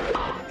fun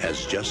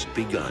has just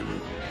begun.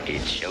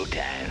 It's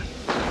showtime.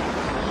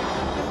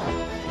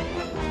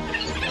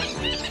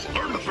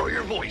 Learn to throw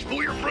your voice,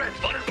 fool your friends,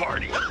 fun and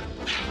party.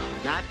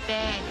 Not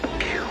bad.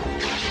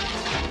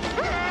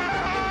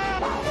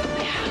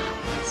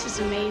 This is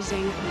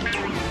amazing.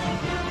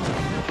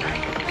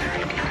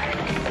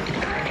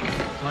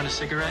 Want a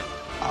cigarette?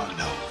 Oh,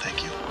 no,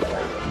 thank you.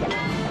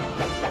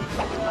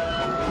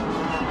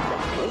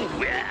 Oh,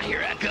 yeah,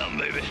 here I come,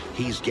 baby.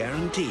 He's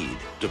guaranteed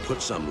to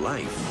put some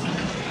life.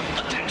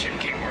 Attention,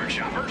 Kingward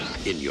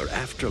shoppers. In your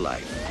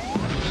afterlife.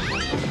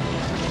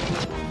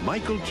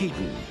 Michael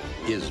Keaton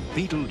is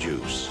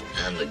Beetlejuice.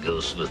 I'm the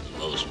ghost with the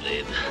most,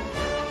 babe.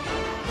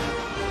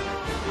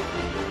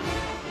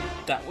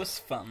 That was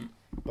fun.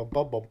 That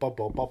was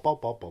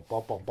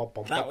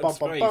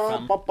very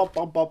fun.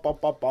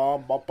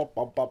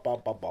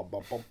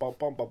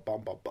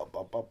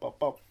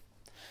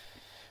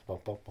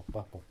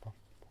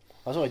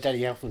 I saw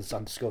Danny Elfman's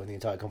underscoring the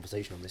entire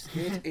conversation on this.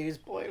 It is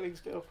boiling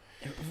still.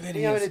 It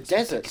really in is. the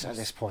deserts at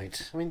this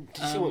point. I mean,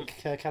 did you see what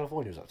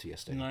California was up to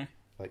yesterday? No.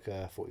 Like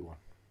 41.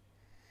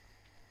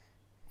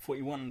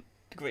 41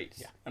 degrees.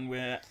 Yeah. And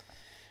we're at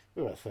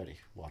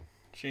 31.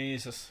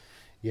 Jesus.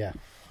 Yeah.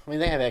 I mean,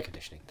 they have air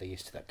conditioning. They're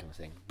used to that kind of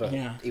thing. But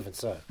yeah. Even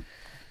so,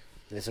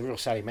 there's a real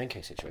Sally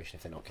Menke situation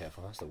if they're not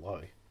careful. That's the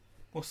worry.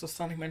 What's the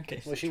Sally Menke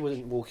situation? Well, she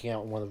wasn't walking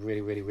out on one of the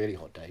really, really, really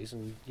hot days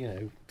and,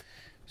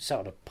 Sat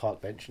on a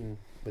park bench and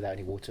without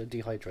any water,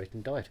 dehydrated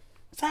and died.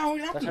 Is that how it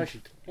happened?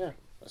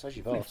 That's how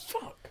she passed.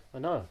 Fuck. I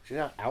know. She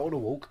was out on a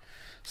walk,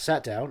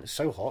 sat down, it's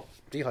so hot,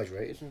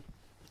 dehydrated, and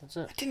that's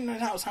it. I didn't know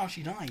that was how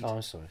she died. Oh,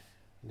 I'm sorry.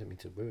 I didn't mean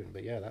to ruin,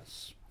 but yeah,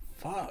 that's...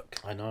 Fuck.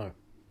 I know.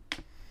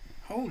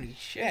 Holy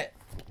shit.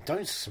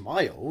 Don't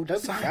smile.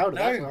 Don't be proud of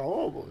that. It was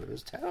horrible. It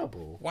was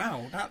terrible.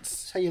 Wow,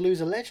 that's how you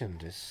lose a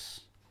legend. It's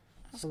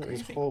something as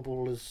crazy.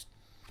 horrible as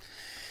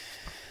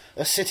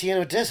a city in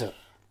a desert.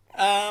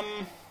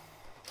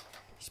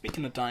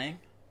 Speaking of dying,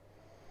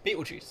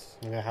 Beetlejuice.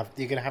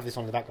 You're gonna have this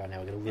on in the background now.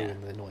 We're gonna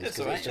ruin the noise. That's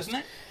alright, isn't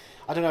it?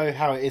 I don't know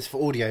how it is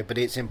for audio, but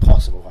it's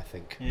impossible. I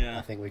think. Yeah.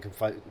 I think we can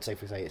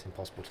safely say it's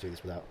impossible to do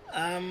this without.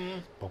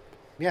 Well,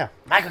 yeah,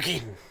 Michael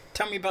Keaton.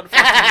 Tell me about the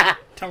first time.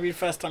 Tell me the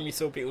first time you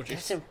saw Beetlejuice.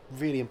 It's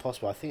really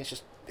impossible. I think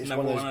it's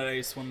one of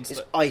those ones.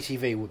 It's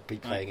ITV would be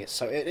playing it,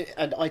 so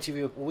and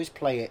ITV would always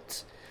play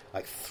it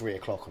like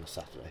 3:00 on a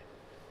Saturday.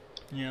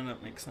 Yeah,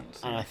 that makes sense.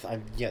 And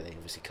they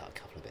obviously cut a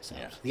couple of bits out.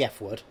 Yeah. The F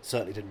word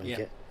certainly didn't make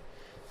it,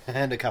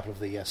 and a couple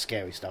of the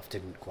scary stuff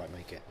didn't quite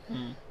make it.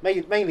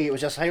 Mainly, it was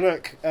just, hey,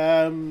 look,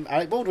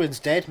 Alec Baldwin's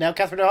dead now.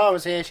 Catherine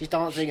O'Hara's here. She's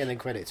dancing, and then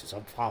credits. It's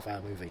a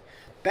half-hour movie.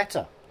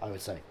 Better, I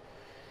would say,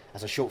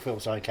 as a short film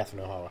starring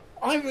Catherine O'Hara.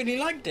 I really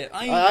liked it.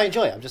 I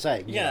enjoy it. I'm just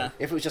saying. Yeah.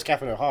 If it was just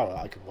Catherine O'Hara,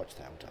 I could watch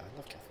that all day. I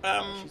love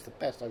Catherine O'Hara. She's the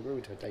best. I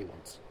ruined her day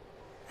once.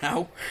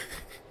 How?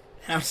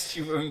 How did she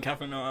ruin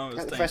Catherine O'Hara's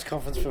day? At the press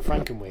conference for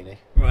Frankenweenie.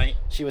 Right.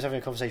 She was having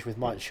a conversation with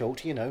Martin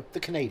Short, the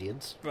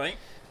Canadians. Right.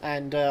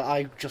 And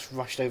I just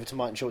rushed over to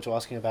Martin Short to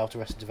ask him about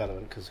Arrested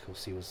Development, because, of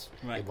course, he was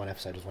in one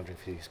episode. I was wondering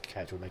if his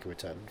character would make a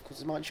return. Of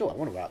course, it's Martin Short. I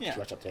want to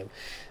rush up to him.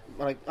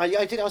 I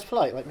was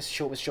polite. Like,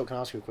 Mr. Short, can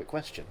I ask you a quick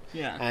question?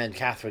 Yeah. And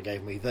Catherine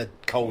gave me the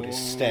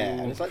coldest stare.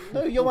 And it's like,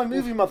 no, you're my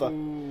movie mother.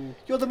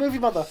 You're the movie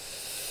mother.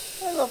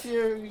 I love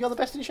you. You're the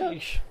best in show.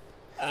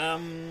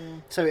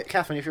 So,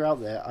 Catherine, if you're out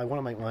there, I want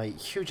to make my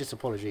hugest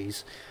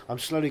apologies. I'm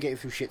slowly getting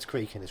through Schitt's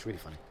Creek, and it's really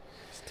funny.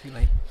 It's too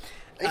late.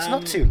 It's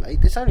not too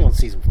late. It's only on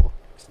season 4.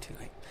 It's too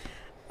late.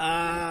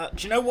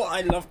 Do you know what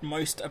I loved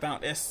most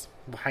about this?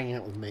 Hanging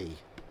out with me.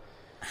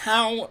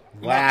 How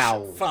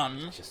much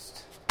fun...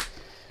 Just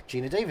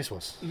Gina Davis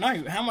was.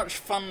 No, how much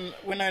fun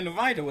Winona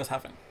Ryder was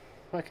having.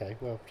 Okay,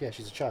 well, yeah,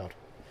 she's a child.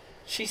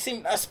 She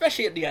seemed,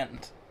 especially at the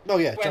end. Oh,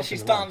 yeah, when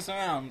she's dancing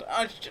around.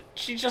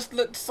 She just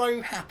looked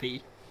so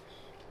happy.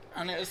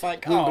 And it was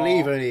like, I wouldn't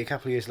believe only a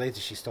couple of years later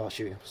she starts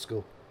shooting up a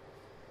school.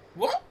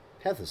 What?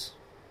 Heathers.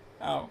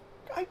 Oh.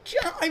 I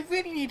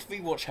really need to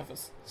rewatch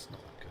Heathers. It's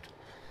not that good.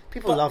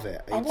 People love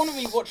it. I want to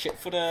rewatch it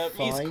for the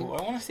musical.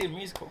 I want to see the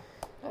musical.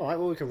 Alright,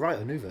 well, we can write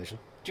a new version.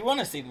 Do you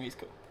want to see the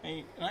musical?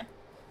 No?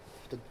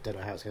 Don't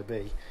know how it's going to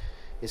be.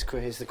 Is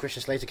the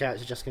Christian Slater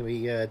character just going to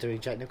be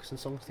doing Jack Nicholson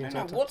songs the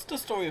entire time? What's the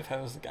story of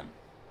Heathers again?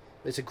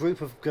 It's a group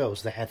of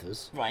girls, the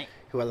Heathers, right,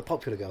 who are the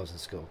popular girls in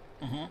school.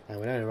 Mm-hmm. And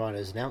Winona Ryder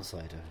is an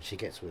outsider. She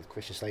gets with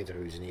Christian Slater,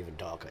 who's an even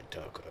darker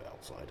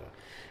outsider.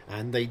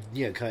 And they,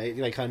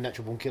 kind of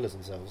natural born killers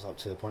themselves up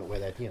to the point where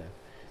they're,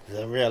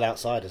 they're real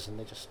outsiders, and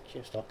they just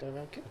start going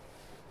around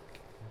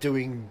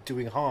killing,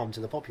 doing harm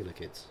to the popular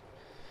kids.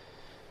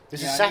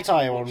 This is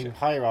satire on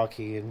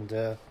hierarchy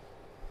and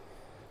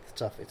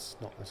stuff. It's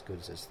not as good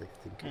as they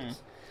think it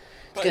is.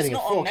 But it's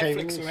not on Netflix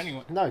release. Or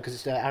anyone. No, because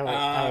it's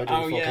Arrow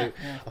doing 4K,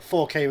 a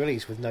 4K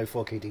release with no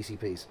 4K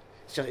DCPs.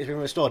 It's been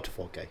restored to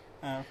 4K.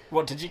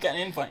 What, did you get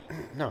an invite?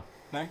 No.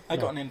 No? I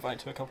got an invite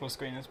to a couple of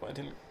screeners, but I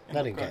didn't. I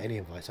didn't get any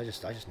invites. I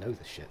just know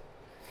this shit.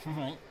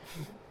 Right.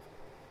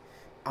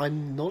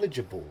 I'm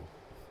knowledgeable.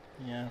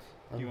 Yeah,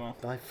 you are.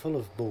 I'm full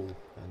of bull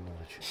and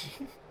knowledge.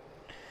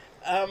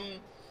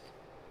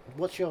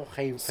 What's your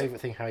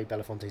favourite thing Harry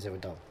Belafonte's ever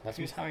done?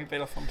 Who's Harry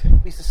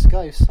Belafonte? He's the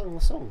guy who sung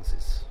the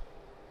songs.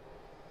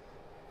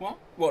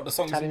 What, the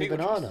songs Italian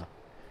Banana,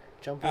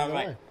 Jumping in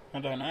right. Lime. I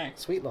don't know.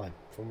 Sweet Lime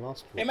from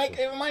last week.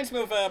 It reminds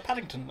me of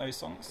Paddington, those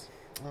songs.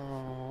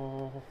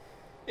 Oh.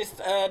 It's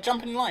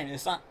Jumping in Line,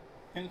 is that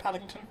in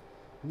Paddington?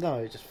 No,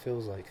 it just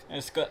feels like...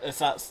 It's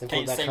that same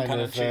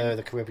kind of tune.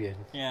 The Caribbean,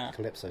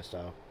 Calypso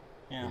style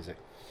music.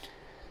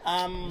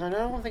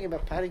 No, I'm thinking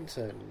about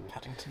Paddington.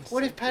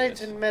 What if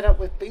Paddington met up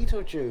with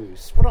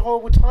Beetlejuice? What a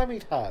horrible time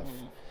he'd have.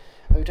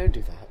 Oh, don't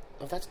do that.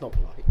 Oh, that's not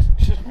polite.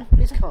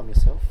 Please calm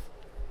yourself.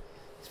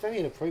 It's very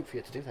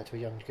inappropriate to do that to a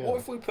young girl.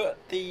 What if we put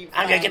the...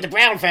 I'm going to get the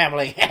Brown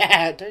family!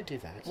 Don't do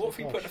that. What if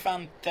we put the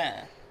fan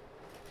there?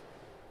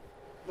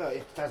 No,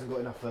 it hasn't got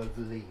enough of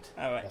the lead.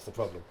 Oh, right. That's the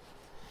problem.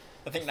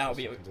 I think that'll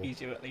be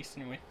easier at least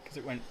anyway, because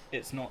it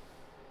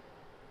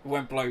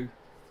won't blow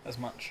as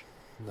much.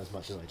 Not as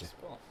much as I do.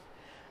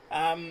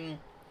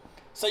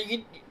 So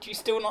do you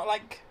still not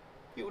like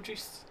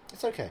Beetlejuice?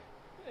 It's okay.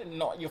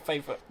 Not your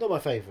favourite? Not my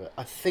favourite.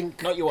 I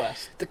think... Not your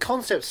worst? The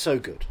concept's so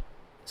good.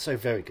 So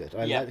very good.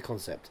 I like the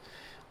concept.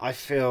 I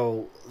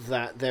feel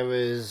that there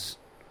is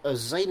a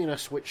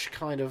zaniness which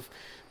kind of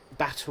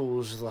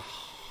battles the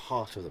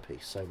heart of the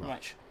piece so much.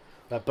 Right.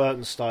 That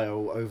Burton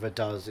style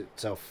overdoes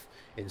itself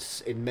in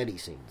many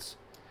scenes.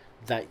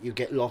 That you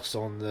get lost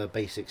on the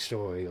basic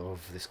story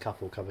of this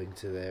couple coming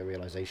to their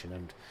realisation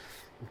and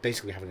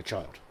basically having a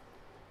child.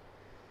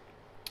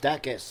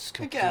 That gets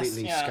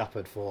completely yeah.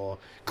 scuppered for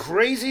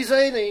Crazy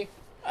Zany.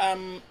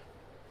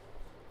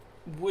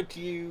 Do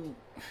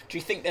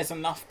you think there's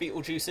enough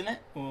Beetlejuice in it?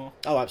 Or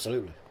Oh,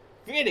 absolutely.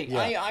 really?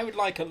 Yeah. I would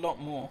like a lot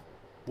more.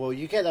 Well,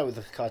 you get that with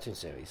the cartoon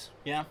series.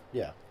 Yeah.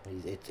 Yeah,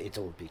 it's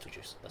all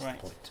Beetlejuice. That's Right.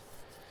 the point.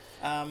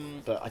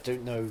 But I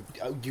don't know.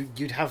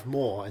 You'd have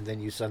more, and then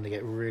you suddenly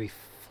get really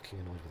fucking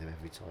annoyed with him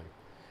every time.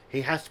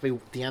 He has to be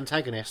the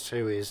antagonist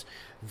who is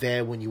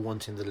there when you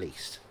want him the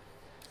least.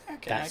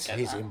 okay, That's I get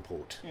his that.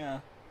 import. Yeah.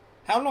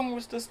 How long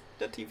was the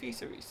TV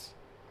series?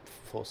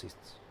 4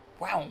 seasons.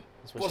 Wow.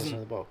 That's what it says on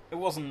the book. It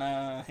wasn't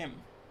him.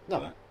 No,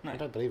 was it? No. I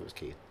don't believe it was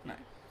Keane. No.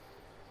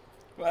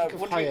 You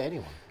could hire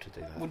anyone to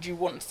do that. Would you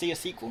want to see a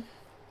sequel?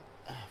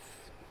 No,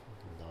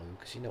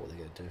 because you know what they're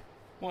going to do.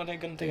 What are they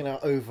going to They're do? going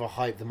to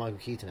overhype the Michael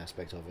Keaton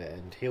aspect of it,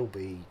 and he'll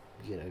be,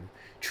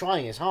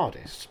 trying his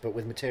hardest, but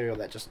with material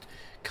that just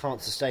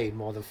can't sustain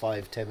more than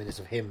 5-10 minutes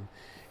of him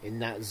in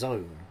that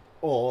zone.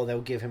 Or they'll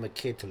give him a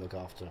kid to look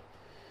after,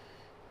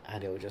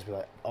 and it'll just be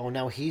like, oh,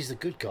 now he's the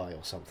good guy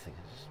or something.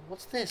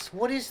 What's this?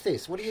 What is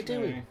this? What are you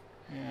doing?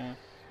 Yeah.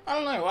 I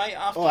don't know.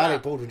 After Oh, that,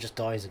 Alec Baldwin just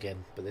dies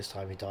again, but this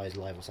time he dies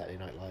live on Saturday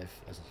Night Live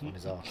as on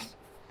his arse.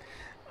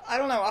 I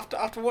don't know.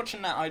 After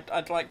watching that,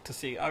 I'd like to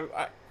see.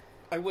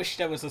 I wish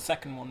there was a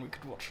second one we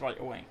could watch right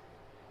away.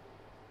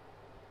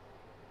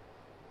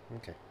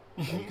 Okay,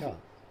 well, you can't.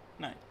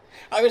 No,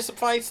 I was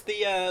surprised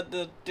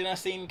the dinner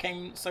scene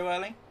came so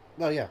early.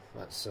 Well, yeah,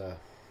 that's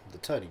the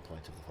turning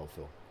point of the whole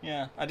film.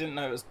 Yeah, I didn't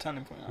know it was a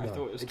turning point. I No,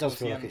 thought it was. it does towards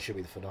feel the like end. it should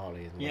be the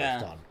finale and the way Yeah.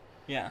 it's done.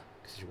 Yeah,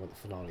 Because you want the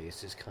finale,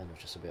 it's just kind of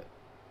just a bit.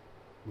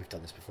 We've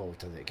done this before. We've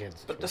done it again.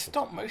 but the situation.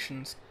 stop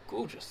motion's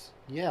gorgeous.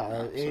 Yeah,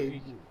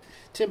 absolutely.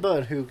 Tim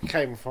Burton, who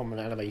came from an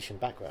animation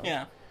background,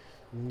 Yeah,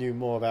 knew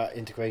more about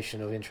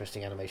integration of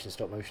interesting animation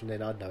stop motion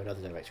than I'd know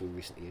another director we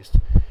recently used,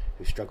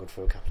 who struggled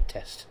for a couple of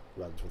test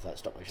runs with that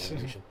stop motion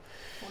animation.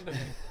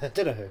 I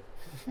don't know who.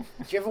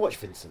 Did you ever watch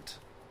Vincent?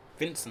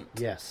 Vincent.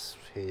 Yes,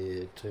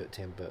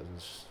 Tim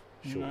Burton's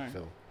short No.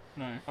 film.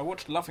 No, I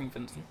watched Loving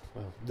Vincent.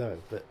 Well, no,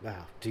 but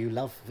wow, do you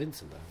love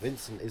Vincent though?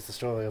 Vincent is the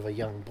story of a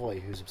young boy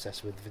who's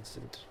obsessed with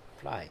Vincent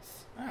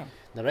Price. Oh,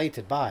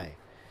 Narrated by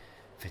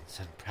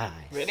Vincent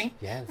Price. Really?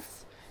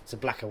 Yes. It's a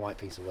black and white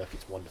piece of work.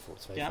 It's wonderful.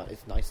 It's very Yeah. fun.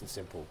 It's nice and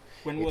simple.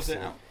 when was It's,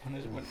 it out? When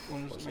was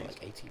was it it made?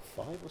 like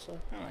 85 or so?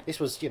 All right. This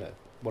was,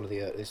 one of the.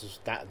 This was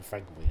that and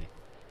Frankenweenie.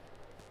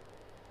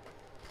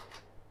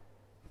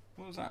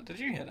 What was that? Did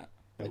you hear that?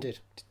 I did.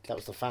 That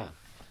was the fan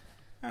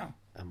Oh,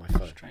 and my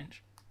phone.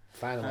 strange.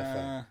 Fan and my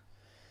phone.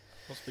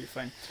 Possibly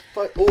phone.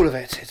 But all of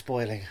it, it's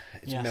boiling.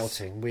 It's Yes.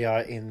 melting. We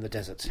are in the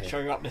desert here.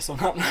 Shall we wrap this one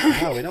up?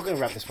 No, we're not going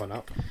to wrap this one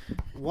up.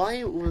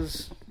 Why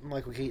was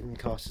Michael Keaton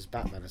cast as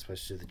Batman as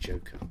opposed to the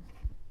Joker?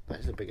 That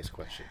is the biggest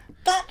question.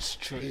 That's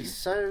true. He's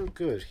so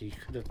good, he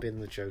could have been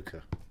the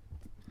Joker.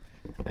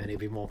 And he'd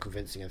be more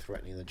convincing and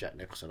threatening than Jack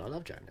Nicholson. I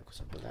love Jack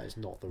Nicholson, but that is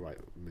not the right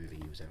movie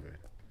he was ever in.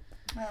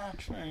 Ah,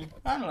 true.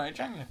 I don't know.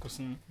 Jack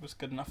Nicholson was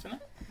good enough in it.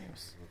 I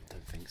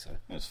don't think so.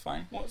 It was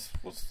fine. What's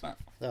that?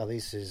 No,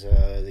 this is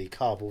the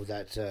cardboard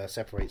that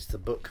separates the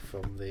book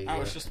from the...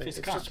 Oh, it's just a piece of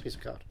it's card. just a piece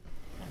of card.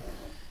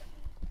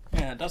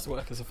 Yeah, it does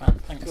work as a fan.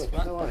 Thanks Good, for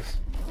that. no worries.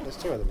 There's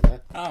 2 of them in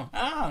there.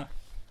 Oh,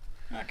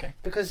 okay.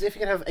 Because if you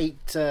can have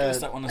 8 us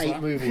that one as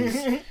well. movies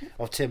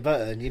of Tim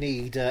Burton, you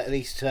need at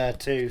least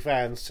 2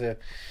 fans to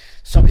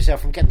stop yourself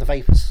from getting the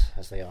vapours,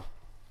 as they are.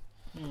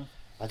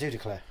 I do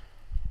declare.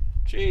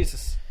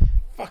 Jesus.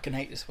 Fucking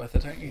hate this weather,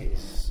 don't you?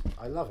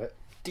 I love it.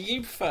 Do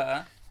you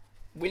prefer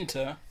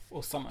winter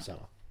or summer?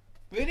 Summer.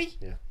 Really?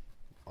 Yeah.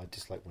 I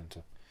dislike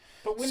winter.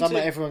 But winter... Summer,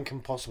 everyone can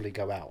possibly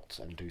go out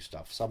and do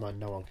stuff. Summer,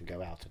 no one can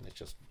go out, and it's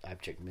just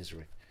abject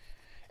misery.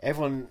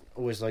 Everyone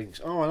always thinks,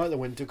 oh, I like the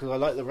winter because I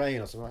like the rain.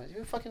 I was like,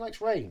 who fucking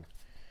likes rain?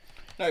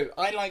 No,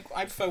 I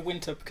prefer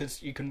winter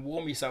because you can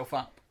warm yourself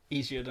up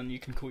easier than you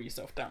can cool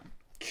yourself down.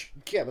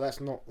 Yeah, but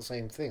that's not the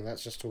same thing.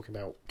 That's just talking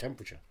about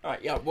temperature.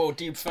 Alright, yeah, well,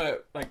 do you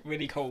prefer like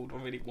really cold or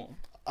really warm?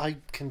 I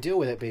can deal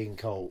with it being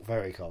cold,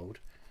 very cold,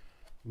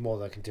 more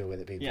than I can deal with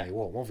it being Yeah. very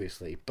warm,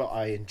 obviously. But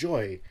I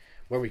enjoy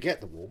when we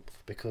get the warmth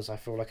because I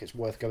feel like it's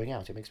worth going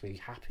out. It makes me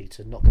happy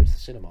to not go to the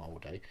cinema all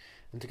day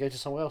and to go to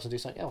somewhere else and do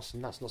something else.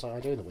 And that's not something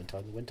I do in the winter.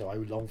 In the winter, I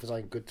long for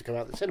something good to come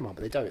out of the cinema,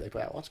 but they don't. They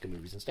put out Oscar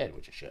movies instead,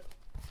 which is shit.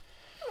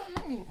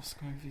 Not all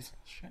Oscar movies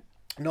are shit.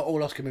 Not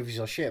all Oscar movies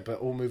are shit, but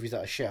all movies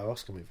that are shit are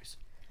Oscar movies.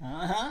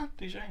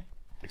 DJ.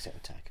 Except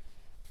for Tag.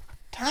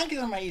 Tag is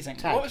amazing.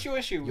 Tag. What was your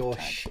issue with Your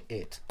Tag?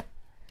 shit.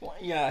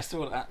 What? Yeah, I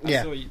saw that. I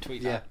Yeah. saw you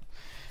tweet Yeah. that.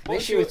 The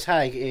What's issue your- with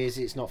Tag is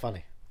it's not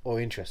funny or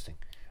interesting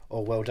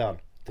or well done.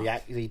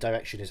 The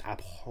direction is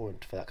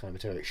abhorrent for that kind of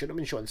material. It shouldn't have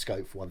been shot in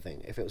scope, for one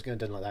thing. If it was going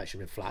to be done like that, it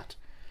should have been flat.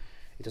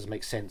 It doesn't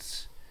make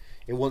sense.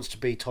 It wants to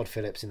be Todd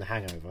Phillips in The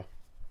Hangover,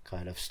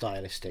 kind of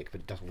stylistic,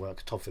 but it doesn't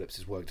work. Todd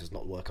Phillips' work does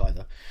not work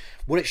either.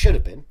 What it should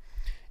have been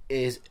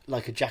is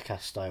like a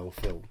Jackass-style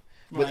film,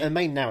 with the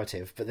main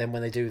narrative. But then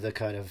when they do the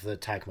kind of the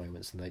tag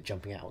moments and they're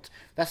jumping out,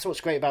 that's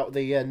what's great about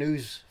the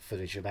news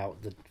footage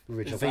about the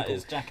original people.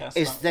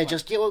 They're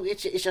just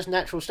it's just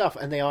natural stuff,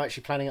 and they are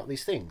actually planning out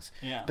these things.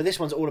 Yeah. But this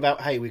one's all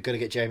about, hey, we've got to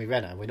get Jeremy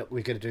Renner.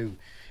 We're going to do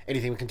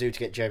anything we can do to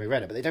get Jeremy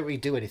Renner, but they don't really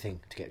do anything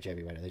to get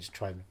Jeremy Renner. They just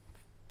try and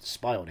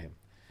spy on him.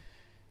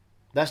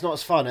 That's not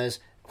as fun as,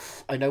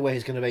 I know where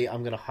he's going to be,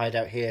 I'm going to hide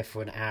out here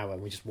for an hour,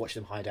 and we just watch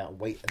them hide out and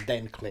wait and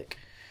then click.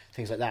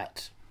 Things like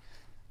that.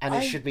 And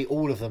it should be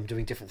all of them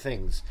doing different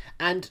things.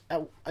 And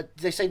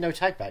they say no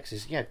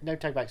tagbacks. No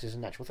tagbacks is a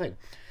natural thing.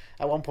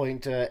 At one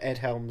point, Ed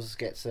Helms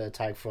gets a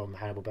tag from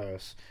Hannibal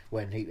Buress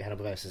when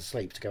Hannibal Buress is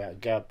asleep to go out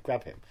and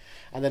grab him.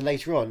 And then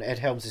later on, Ed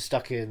Helms is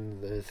stuck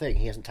in the thing.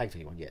 He hasn't tagged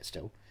anyone yet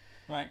still.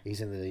 Right.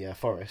 He's in the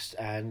forest,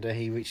 and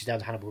he reaches down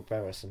to Hannibal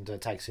Buress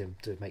and tags him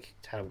to make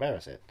Hannibal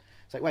Buress it.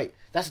 It's like, wait,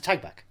 that's a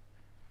tag back.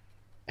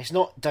 It's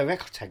not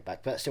direct tag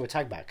back, but it's still a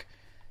tag back.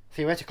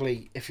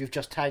 Theoretically, if you've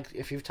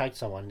tagged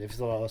someone, if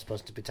the one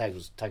supposed to be tagged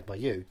was tagged by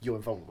you, you're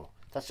invulnerable.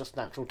 That's just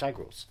natural tag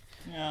rules.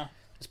 Yeah.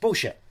 It's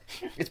bullshit.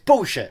 It's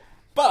bullshit.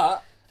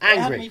 But Angry.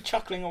 it had me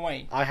chuckling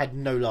away. I had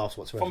no laughs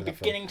whatsoever. From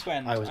beginning to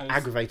end. I was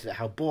aggravated at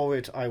how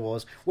bored I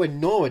was. When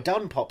Nora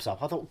Dunn pops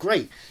up, I thought,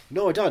 great,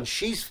 Nora Dunn,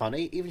 she's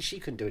funny. Even she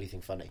couldn't do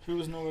anything funny. Who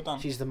was Nora Dunn?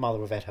 She's the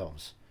mother of Ed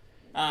Helms.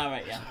 Ah,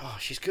 right, yeah. Oh,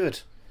 she's good.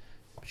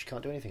 She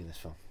can't do anything in this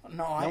film.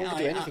 No one can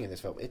do anything in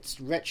this film.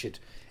 It's wretched.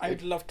 I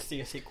would love to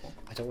see a sequel.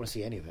 I don't want to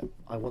see any of it.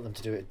 I want them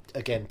to do it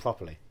again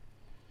properly.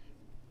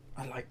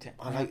 I liked it.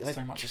 I like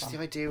so much just fun. The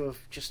idea of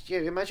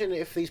imagine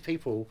if these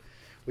people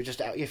were just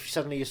out. If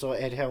suddenly you saw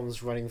Ed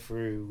Helms running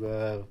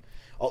through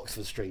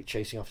Oxford Street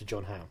chasing after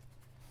John Howe,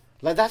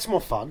 like that's more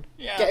fun.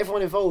 Yeah. Get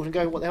everyone involved and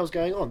go, what the hell's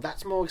going on?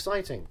 That's more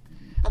exciting.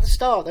 At the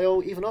start, they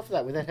all even offer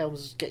that with Ed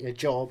Helms getting a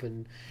job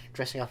and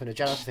dressing up in a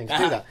janitor thing to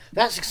do that.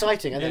 That's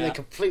exciting, and then they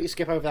completely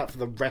skip over that for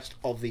the rest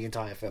of the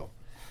entire film.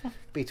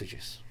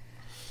 Beetlejuice.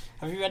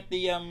 Have you read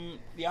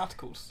the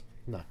articles?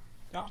 No.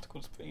 The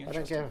articles are pretty I don't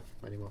interesting. care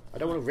anymore. I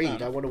don't want to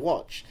read. I want to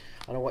watch.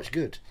 I want to watch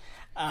good.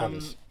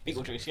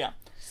 Beetlejuice, yeah.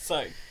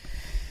 So,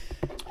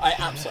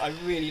 I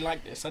really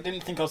like this. I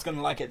didn't think I was going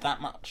to like it that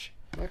much.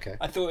 Okay.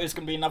 I thought it was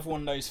going to be another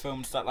one of those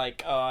films that,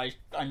 I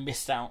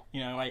missed out.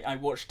 I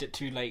watched it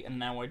too late, and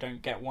now I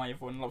don't get why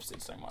everyone loves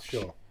it so much.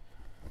 Sure.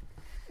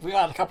 We've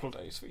had a couple of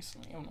those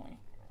recently, haven't we? I'm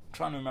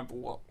trying to remember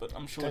what, but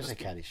I'm sure. Don't say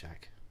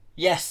Caddyshack.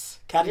 Yes,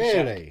 Caddyshack.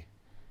 Really?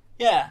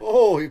 Yeah.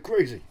 Oh, you're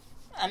crazy.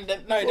 And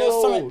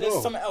there's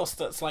something else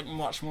that's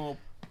much more.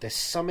 There's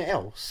something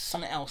else.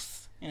 Something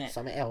else in it.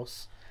 Something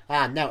else.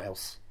 Ah, now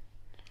else.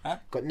 Huh?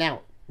 Got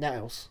now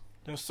else.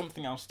 There was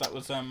something else that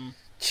was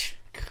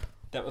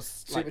that was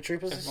Super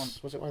Troopers. everyone...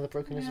 Was it one of the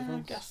Broken Lizard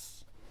films? I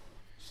guess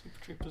Super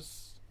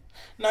Troopers.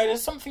 No,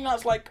 there's something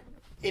that's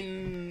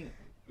in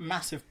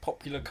massive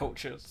popular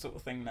culture sort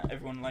of thing that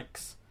everyone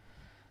likes,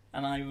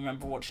 and I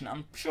remember watching it.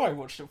 I'm sure I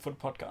watched it for the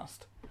podcast.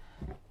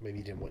 Maybe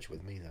you didn't watch it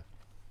with me though.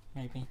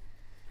 Maybe.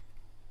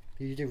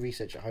 You do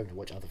research at home to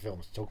watch other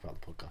films to talk about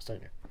the podcast,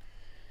 don't you?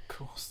 Of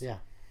course. Yeah.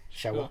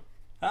 Shower. Sure.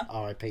 Huh?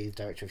 R.I.P. the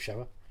director of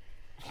Shower.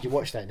 You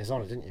watched that in his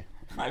honour, didn't you?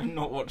 I've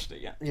not watched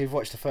it yet. You've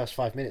watched the first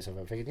 5 minutes of it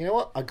and figured, you know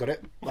what? I got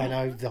it. I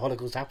know the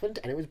Holocaust happened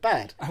and it was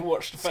bad. I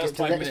watched the first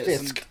 5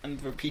 minutes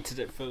and repeated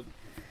it for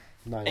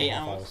 8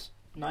 hours.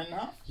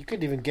 9.5? You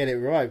couldn't even get it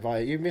right,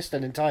 but you missed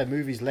an entire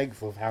movie's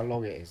length of how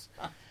long it is.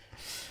 I'm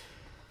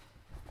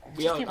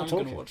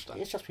going to watch that.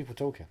 It's just people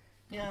talking.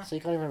 Yeah. So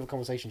you can't even have a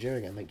conversation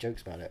during it and make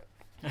jokes about it.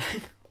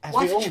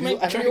 Why did you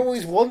make jokes? We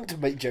always want to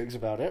make jokes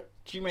about it.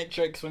 Do you make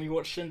jokes when you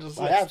watch Schindler's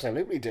I List?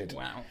 absolutely did.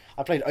 Wow.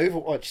 I played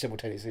Overwatch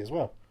simultaneously as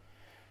well.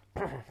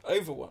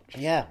 Overwatch?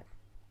 Yeah.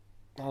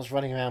 I was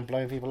running around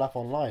blowing people up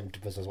online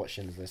because I was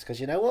watching Schindler's List. Because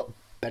you know what?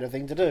 Better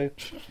thing to do.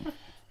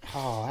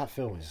 Oh, that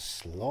film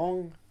is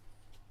long.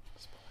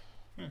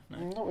 No.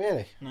 Not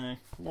really. No.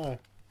 No.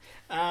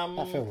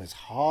 That film is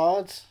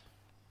hard.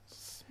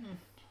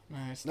 No,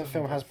 that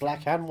film has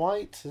black and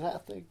white. Is that a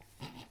thing?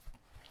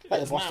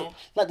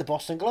 Like the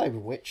Boston Globe,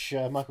 in which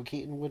Michael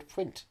Keaton would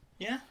print.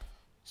 Yeah.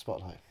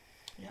 Spotlight.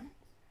 Yeah.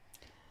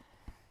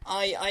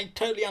 I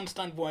totally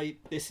understand why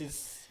this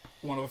is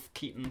one of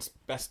Keaton's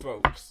best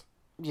roles.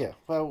 Yeah,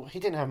 well, he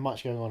didn't have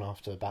much going on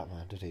after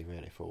Batman, did he,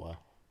 really, for a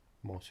while?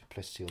 More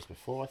Simplicity was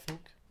before, I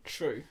think.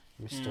 True.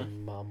 Mr.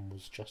 Mum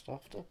was just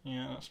after.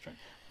 Yeah, that's true.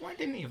 Why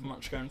didn't he have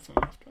much going for him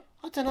after?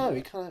 I don't know,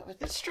 he kind of...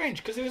 It's strange,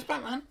 because it was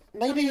Batman.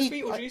 Maybe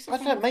he... I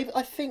don't know,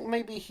 I think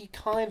maybe he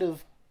kind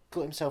of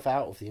got himself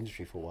out of the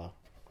industry for a while.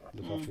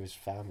 Look after his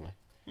family.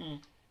 I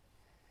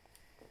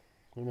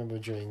remember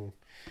during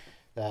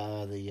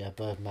the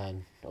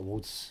Birdman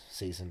Awards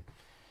season,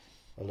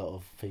 a lot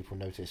of people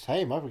noticed,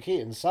 hey, Michael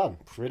Keaton's son,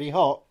 pretty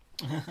hot.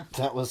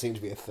 That seemed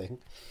to be a thing.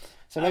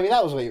 So maybe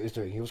that was what he was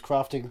doing. He was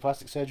crafting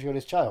plastic surgery on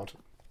his child.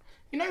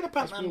 You know the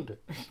Batman.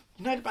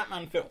 You know the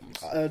Batman films.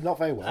 Not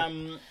very well.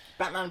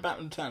 Batman and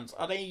Batman Returns.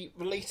 Are they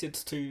related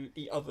to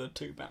the other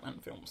two Batman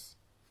films?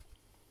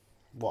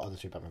 What other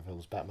two Batman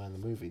films? Batman the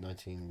movie,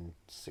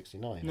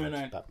 1969. No.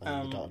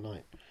 Batman the Dark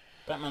Knight.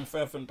 Batman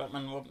Forever and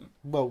Batman and Robin.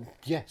 Well,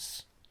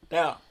 yes. They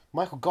are.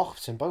 Michael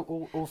Gough's in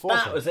all four.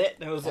 That was it.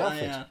 There was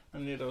Alfred. I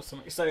knew there was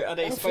something. So are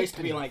they supposed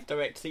to be like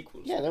direct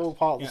sequels? Yeah, they're all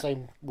part of the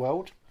same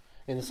world,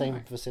 in the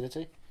same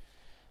vicinity.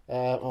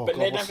 But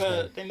they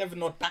never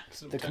nod back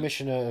to them. The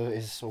commissioner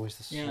is always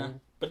the same. Yeah,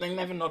 but they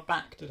never nod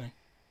back, do they?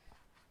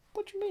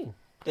 What do you mean?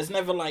 There's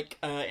never like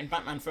in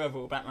Batman Forever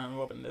or Batman and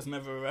Robin. There's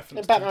never a reference.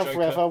 In to Batman Joker.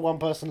 Forever, one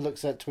person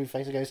looks at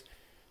Two-Face and goes,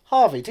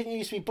 "Harvey, didn't you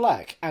used to be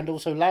black and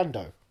also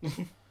Lando?"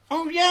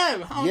 Oh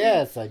yeah.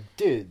 Yes, I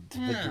did.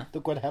 Yeah. But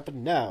look what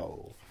happened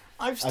now.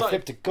 I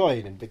flipped a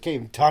coin and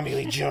became Tommy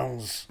Lee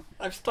Jones.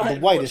 I've started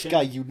the whitest watching,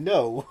 guy you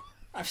know.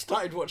 I've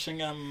started watching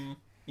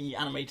the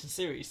animated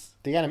series.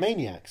 The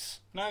Animaniacs.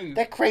 No,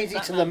 they're crazy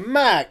Batman, to the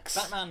max.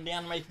 Batman, the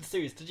animated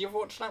series. Did you ever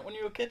watch that when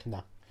you were a kid?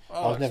 No,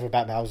 oh, I was never a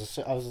Batman. I was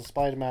a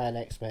Spider-Man,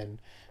 X-Men,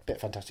 bit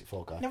Fantastic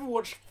Four guy. Never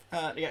watched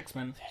the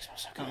X-Men. The X-Men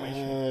so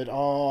good.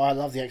 Oh, I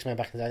love the X-Men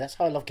back in the day. That's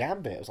how I love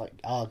Gambit. It was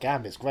like,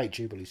 Gambit's great.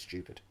 Jubilee's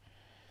stupid.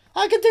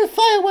 I can do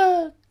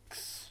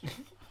fireworks.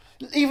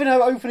 Even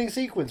her opening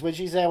sequence, when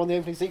she's there on the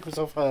opening sequence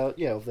of her,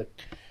 of the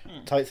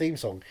tight theme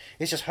song,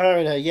 it's just her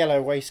in her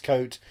yellow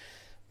waistcoat,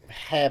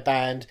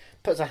 hairband,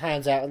 puts her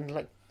hands out and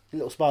like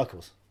little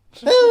sparkles.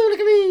 Oh, look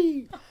at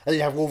me! And then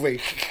you have Wolverine,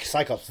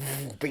 Cyclops,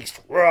 Beast,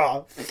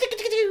 rah.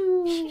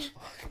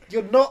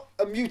 You're not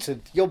a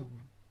mutant. You're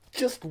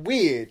just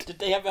weird. Did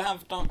they ever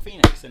have Dark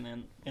Phoenix in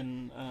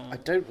I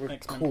don't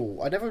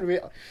recall.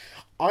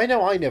 I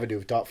know I never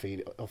knew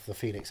of the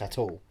Phoenix at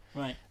all.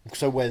 Right.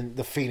 So when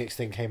the Phoenix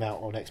thing came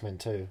out on X-Men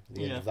 2, at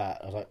the end of that,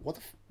 I was like, what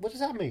does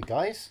that mean,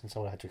 guys? And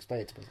someone had to explain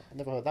it to me. I've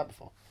never heard that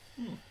before.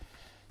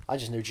 I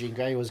just knew Jean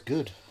Grey was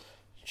good.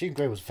 Jean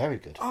Grey was very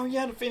good. Oh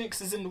yeah, the Phoenix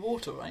is in the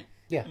water, right?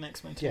 Yeah. In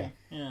X-Men 2.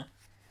 Yeah.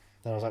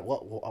 Then I was like,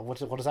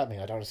 what does that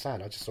mean? I don't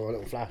understand. I just saw a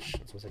little flash.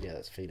 And someone said, yeah,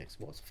 that's Phoenix.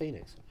 What's a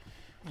Phoenix?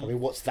 I mean,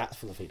 what's that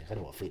for the Phoenix? I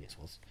know what a Phoenix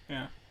was.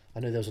 Yeah.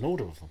 I know there was an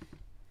order of them.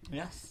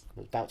 Yes. It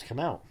was about to come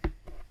out.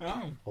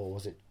 Oh. Or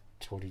was it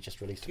already just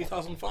released?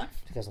 2005?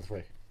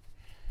 2003.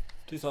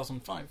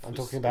 2005. I'm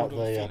talking about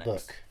the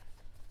book.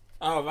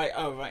 Oh right.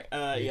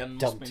 Yeah.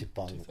 Dumped it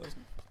by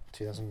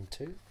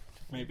 2002.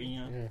 Maybe.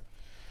 Yeah.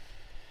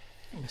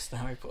 I missed the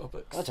Harry Potter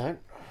books. I don't.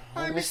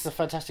 I missed the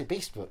Fantastic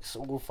Beast books.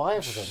 All 5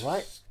 of them,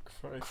 right?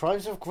 Christ.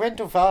 Crimes of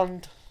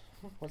Grindelwald.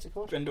 What's it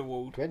called?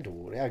 Grindelwald.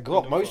 Yeah, I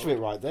got most of it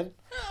right then.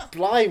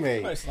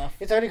 Blimey. Close enough.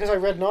 It's only because I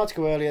read an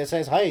article earlier that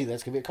says, hey,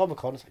 there's going to be a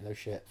Comic-Con. It's like, no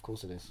shit, of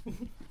course it is.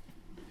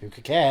 Who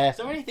could care? Is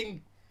there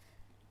anything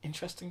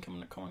interesting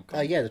coming at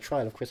Comic-Con? Yeah, the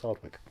trial of Chris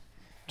Hardwick.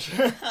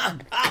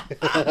 Oh,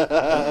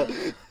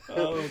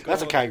 God.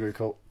 That's a kangaroo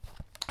court.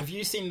 Have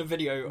you seen the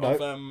video of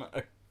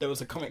there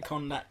was a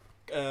Comic-Con that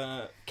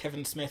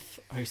Kevin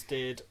Smith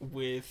hosted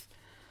with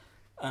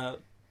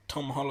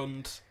Tom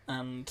Holland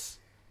and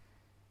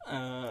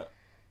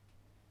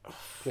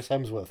Chris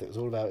Hemsworth. It was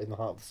all about In the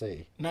Heart of the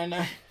Sea. No.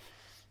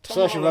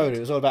 Saoirse Ronan. It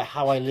was all about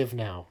How I Live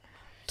Now.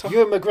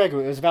 Ewan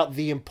McGregor. It was about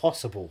the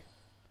impossible.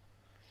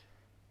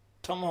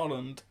 Tom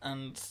Holland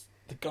and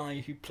the guy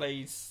who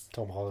plays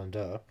Tom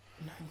Hollander.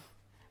 No.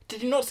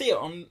 Did you not see it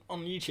on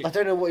YouTube? I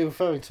don't know what you're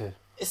referring to.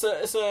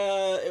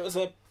 It was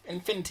a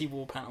Infinity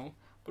War panel,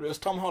 but it was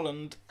Tom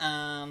Holland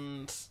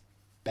and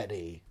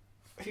Benny.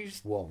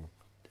 Who's Wong?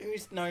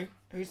 Who's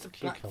the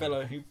black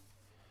fellow who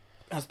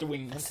has the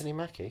wings? Anthony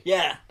Mackie.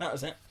 Yeah, that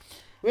was it.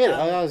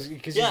 Really?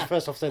 Because you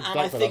first off said black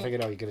fellow. I'm thinking,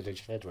 you're going to do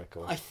Chadwick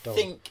or I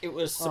think it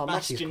was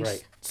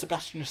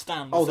Sebastian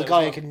Stan. Oh, the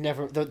guy who can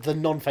never the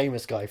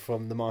non-famous guy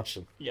from The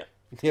Martian. Yeah.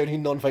 The only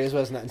non-famous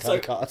person in that entire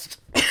cast.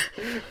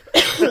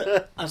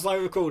 As I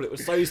recall, it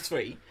was those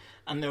three,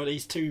 and there were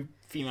these two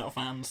female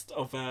fans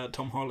of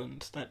Tom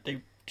Holland that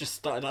they just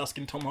started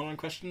asking Tom Holland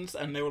questions,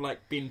 and they were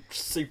like being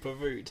super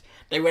rude.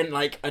 They went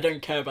like, "I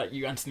don't care about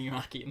you, Anthony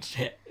Mackie," and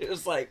shit. It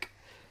was like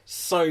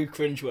so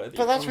cringeworthy.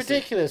 But that's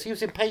ridiculous. He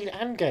was in Pain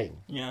and Gain.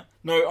 Yeah.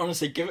 No,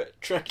 honestly,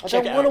 check it out.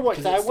 I don't want to watch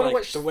that. I want to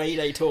watch the way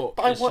they talk.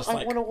 But I want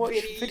to watch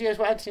videos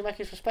where Anthony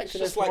Mackie is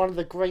respected as one of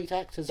the great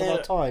actors of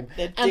our time,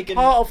 and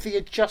part of the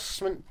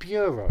Adjustment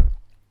Bureau.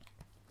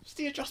 Is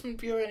the Adjustment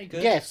Bureau any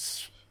good?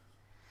 Yes.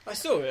 I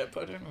saw it,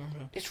 but I don't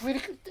remember. It's really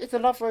good. It's the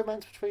love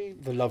romance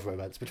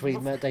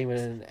between Matt Damon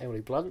and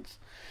Emily Blunt.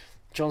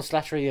 John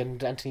Slattery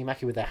and Anthony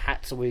Mackie with their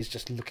hats always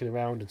just looking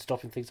around and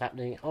stopping things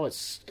happening. Oh,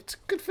 it's a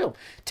good film.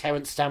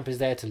 Terence Stamp is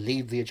there to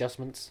lead the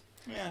adjustments.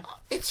 Yeah.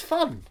 It's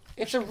fun.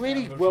 It's a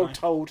really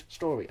well-told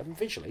story and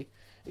visually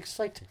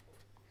exciting.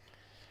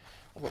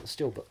 I've got the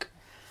Steelbook,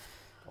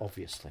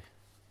 obviously.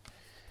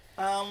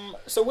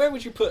 So where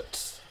would you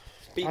put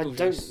Beetlejuice? I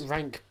don't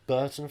rank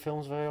Burton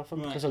films very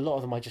often because a lot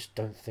of them I just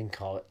don't think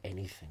are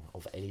anything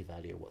of any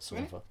value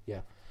whatsoever. Really?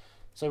 Yeah.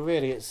 So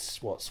really it's,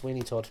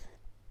 Sweeney Todd,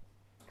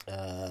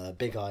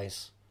 Big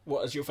Eyes.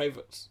 What is your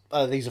favourites?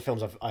 These are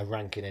films I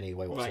rank in any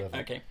way whatsoever.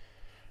 Right, okay.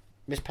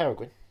 Miss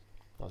Peregrine.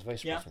 I was very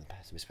surprised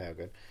with Miss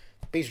Peregrine.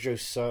 Beetlejuice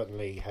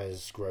certainly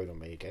has grown on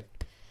me again.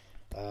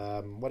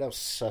 What else?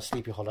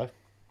 Sleepy Hollow.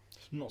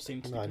 Not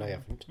seen No, I know you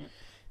haven't. Yeah.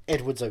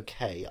 Edward's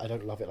okay. I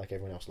don't love it like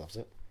everyone else loves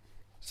it.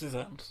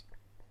 Scissorhands.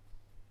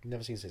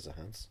 Never seen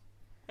Scissorhands.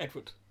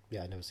 Edward.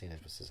 Yeah, I've never seen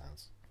Edward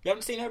Scissorhands. You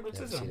haven't seen Edward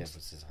Never Scissorhands? seen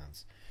Edward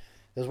Scissorhands.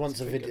 There was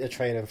once a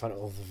trailer in front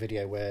of the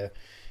video where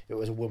it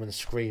was a woman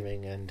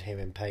screaming and him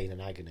in pain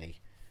and agony.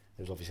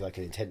 There was obviously like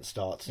an intense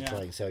start to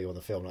try and sell you on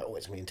the film. Like, oh,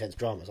 it's going to be intense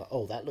drama. I was like,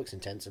 oh, that looks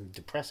intense and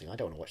depressing. I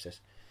don't want to watch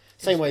this.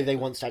 Same way they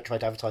once tried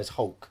to advertise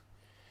Hulk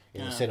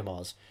in the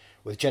cinemas,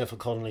 with Jennifer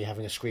Connelly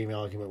having a screaming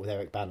argument with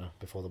Eric Bana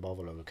before the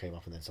Marvel logo came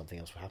up, and then something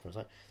else would happen. I was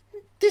like,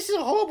 this is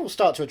a horrible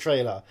start to a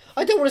trailer.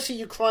 I don't want to see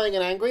you crying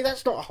and angry.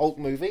 That's not a Hulk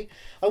movie.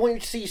 I want you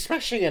to see you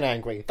smashing and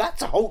angry.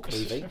 That's a Hulk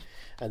movie.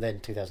 And then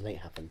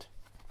 2008 happened.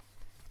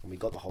 And we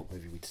got the Hulk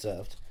movie we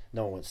deserved.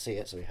 No one went to see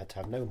it, so we had to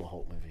have no more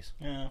Hulk movies.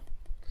 Yeah.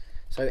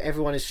 So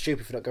everyone is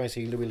stupid for not going to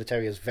see Louis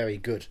Leterrier's very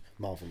good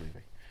Marvel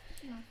movie.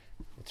 Yeah.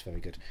 It's very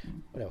good.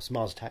 What else?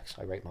 Mars Attacks.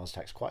 I rate Mars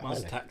Attacks quite highly.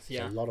 Mars Attacks,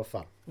 yeah. It's a lot of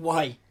fun.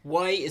 Why?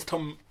 Why is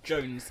Tom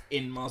Jones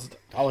in Mars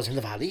Attacks? I was in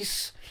the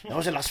valleys. I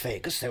was in Las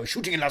Vegas. They were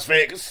shooting in Las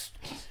Vegas.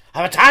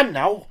 I have a tan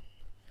now.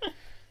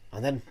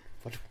 And then,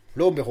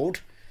 lo and behold,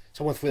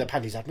 someone threw their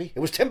panties at me. It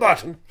was Tim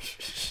Burton.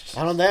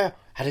 And on there,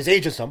 had his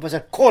agent's number.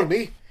 Said, call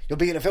me. You'll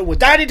be in a film with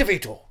Danny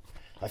DeVito.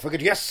 I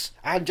figured yes,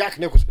 and Jack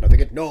Nicholson. I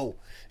figured no.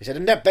 He said,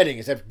 Annette Bening.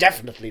 He said,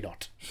 definitely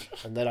not.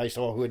 And then I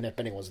saw who Annette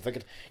Bening was. I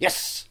figured,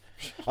 yes,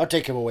 I'll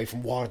take him away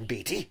from Warren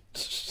Beatty.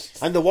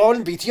 I'm the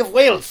Warren Beatty of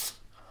Wales.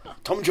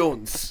 Tom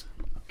Jones.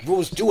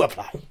 Rules do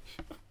apply.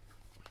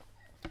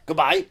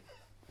 Goodbye.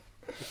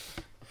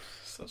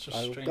 Such a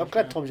strange I'm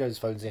glad Tom Jones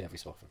phones in every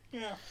so often.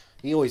 Yeah.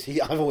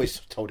 I've always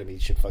told him he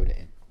should phone it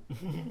in.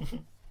 Do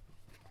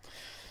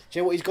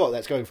you know what he's got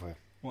that's going for him?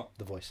 What?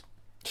 The voice.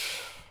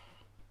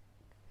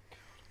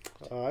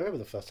 I remember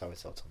the first time I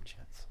saw Tom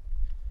Jones.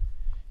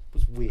 It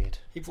was weird.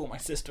 He bought my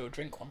sister a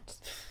drink once.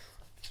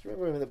 I just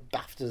remember the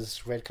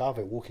BAFTA's red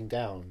carpet walking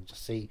down,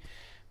 just see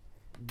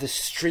the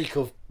streak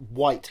of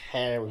white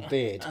hair and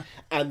beard,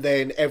 and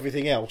then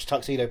everything else,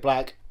 tuxedo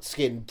black,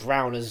 skin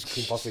brown as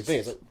can possibly be.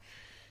 It's like,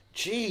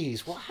 jeez,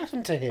 what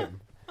happened to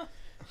him?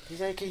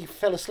 He's like he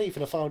fell asleep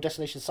in a Final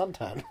Destination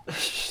suntan.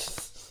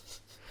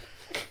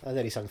 And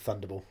then he sang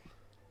Thunderball.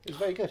 It was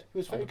very good. He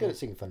was very good at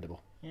singing Thunderball.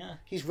 Yeah.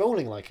 He's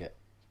rolling like it.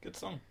 Good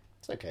song.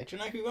 It's okay. Do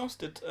you know who else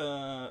did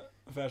a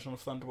version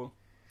of Thunderball?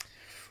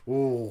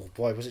 Oh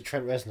boy, was it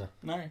Trent Reznor?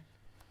 No.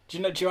 Do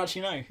you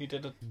actually know who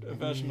did a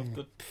version of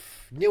the...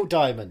 Neil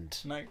Diamond.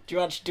 No. Do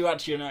you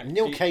actually know?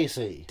 Neil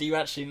Casey. Do you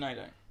actually know,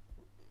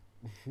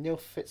 though? Neil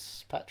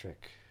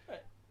Fitzpatrick.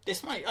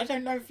 This might... I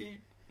don't know if you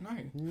know.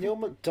 Neil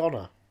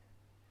McDonough.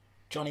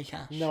 Johnny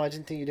Cash. No, I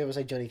didn't think you'd ever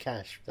say Johnny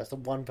Cash. That's the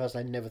one person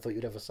I never thought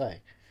you'd ever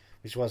say.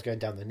 Which is why I was going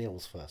down the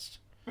Nils first.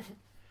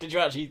 Did you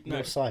actually know?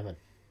 Neil Simon.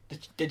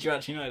 Did you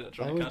actually know that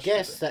Johnny Cash? I would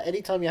guess that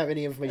any time you have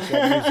any information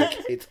about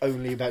music, it's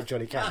only about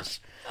Johnny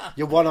Cash.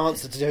 Your one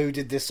answer to who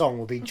did this song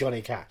will be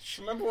Johnny Cash.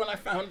 Remember when I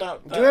found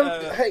out that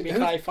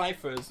Mekhi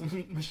Phifer is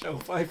Michelle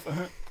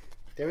Pfeiffer?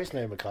 There is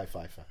no Mekhi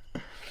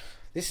Phifer.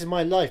 This is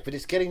my life, but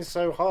it's getting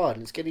so hard,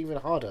 and it's getting even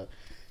harder.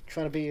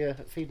 Trying to be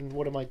feeding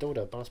water my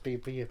daughter, must be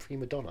a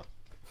prima donna.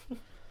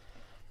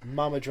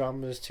 Mama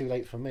drum is too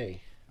late for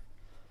me.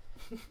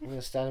 I'm going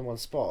to stand in one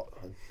spot.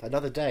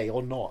 Another day,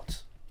 or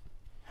not.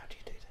 How do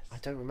you do this? I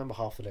don't remember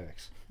half the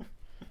lyrics.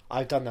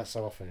 I've done that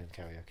so often in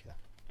karaoke, though.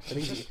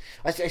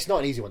 It's not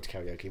an easy one to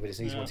karaoke, but it's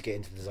an easy one to get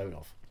into the zone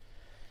of.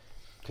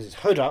 Because it's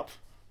hood up,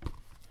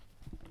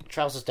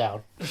 trousers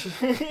down,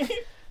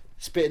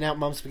 spitting out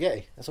mum's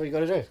spaghetti. That's all you got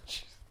to do.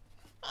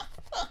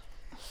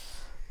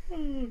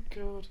 Oh,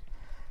 God.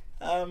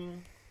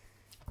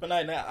 But no,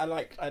 I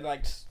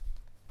liked...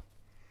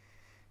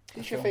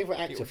 Who's your favourite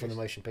actor from the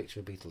motion picture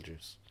of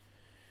Beetlejuice?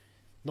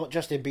 Not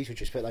just in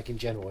Beetlejuice, but like in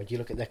general, when you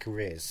look at their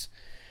careers.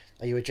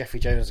 Are you a Jeffrey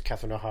Jones, a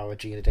Catherine O'Hara,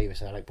 Gina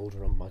Davis, Alec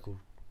Baldwin, or Michael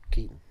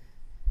Keaton?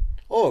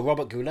 Or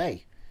Robert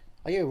Goulet?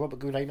 Are you a Robert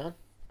Goulet man?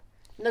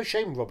 No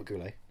shame, Robert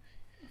Goulet.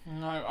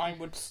 No, I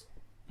would...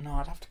 No,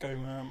 I'd have to go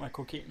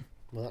Michael Keaton.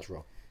 Well, that's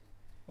wrong.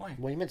 Why?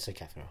 Well, you meant to say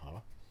Catherine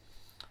O'Hara.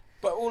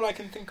 But all I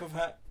can think of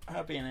her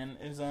being in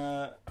is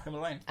Home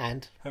Alone.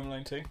 And? Home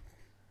Alone 2.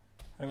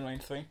 Home Alone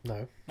 3.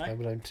 No. No?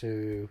 Home Alone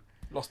 2...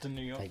 Lost in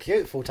New York. Thank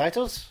you. Full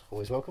titles.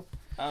 Always welcome.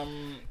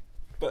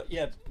 But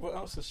yeah, what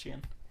else is she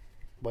in?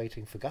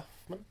 Waiting for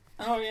Guffman.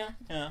 Oh,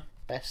 yeah.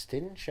 Best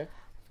in Show.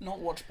 Not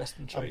watched Best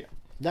in Show yet.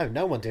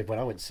 No one did when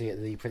I went to see it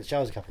at the Prince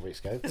Charles a couple of weeks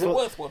ago. Is it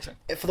worth watching?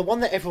 For the one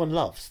that everyone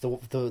loves, the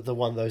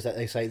one of those that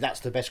they say that's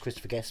the best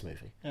Christopher Guest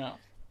movie. Yeah.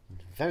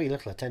 Very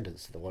little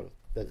attendance to the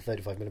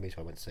 35mm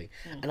I went to see,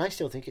 and I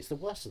still think it's the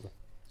worst of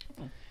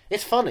them.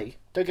 It's funny,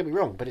 don't get me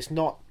wrong, but it's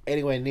not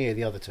anywhere near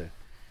the other two.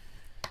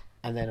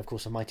 And then, of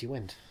course, A Mighty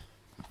Wind.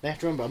 They have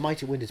to remember, A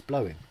Mighty Wind is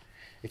blowing.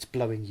 It's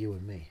blowing you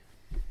and me.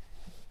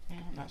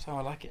 Yeah, that's how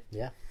I like it.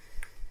 Yeah.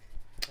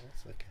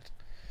 That's so good.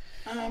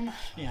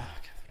 Yeah.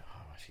 Catherine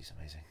O'Hara, she's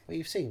amazing. Well,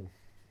 you've seen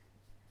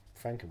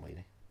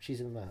Frankenweenie.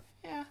 She's in that.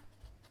 Yeah.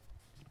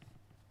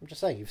 I'm just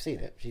saying, you've seen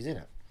it. She's in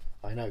it.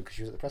 I know, because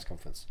she was at the press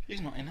conference.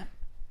 She's not in it.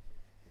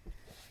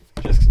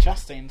 Jessica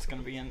Chastain's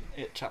going to be in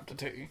it, Chapter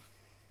 2. Do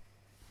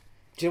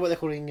you know what they're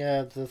calling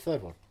the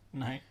third one?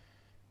 No. I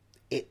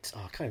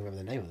can't even remember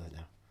the name of it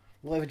now.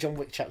 Whatever John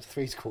Wick Chapter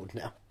 3 is called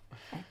now.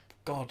 Oh,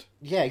 God.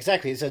 Yeah,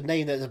 exactly. It's a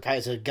name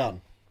it's a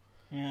gun.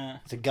 Yeah.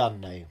 It's a gun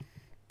name.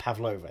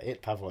 Pavlova.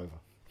 Pavlova.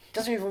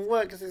 Doesn't even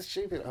work because it's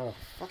stupid. Oh,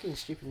 fucking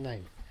stupid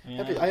name.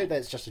 Yeah. I hope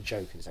that's just a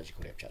joke and it's actually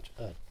called It Chapter.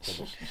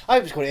 I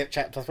hope it's called It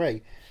Chapter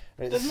 3.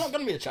 There's not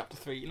going to be a chapter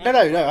 3. You know?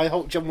 No. I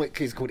hope John Wick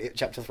is called It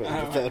Chapter 3.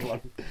 The third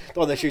one, the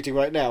one they're shooting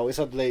right now. Is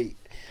suddenly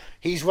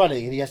he's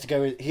running and he has to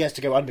go. He has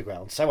to go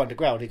underground. So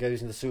underground, he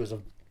goes in the sewers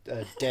of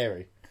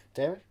Derry.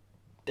 Yeah,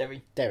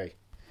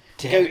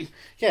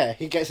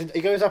 he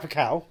goes up a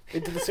cow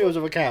into the sewers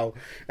of a cow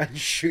and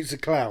shoots a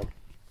clown.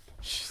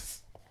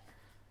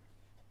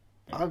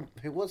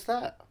 What's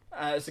that?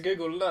 It's a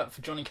Google alert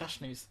for Johnny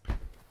Cash news.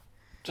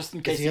 Just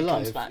in case he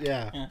comes alive? back.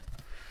 Yeah.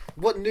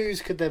 What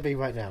news could there be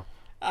right now?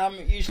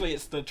 Usually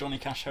it's the Johnny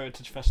Cash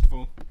Heritage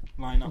Festival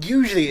lineup.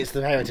 Usually it's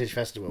the Heritage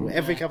Festival.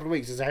 Every couple of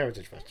weeks there's a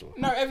Heritage Festival.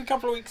 No, every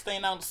couple of weeks they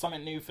announce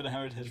something new for the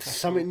Heritage Festival.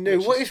 Something new?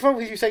 What is wrong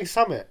with you saying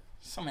summit?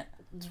 Summit.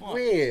 It's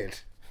weird.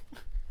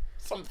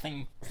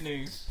 Something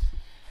new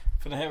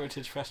for the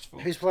Heritage Festival.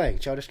 Who's playing?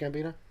 Childish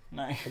Gambino?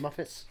 No. The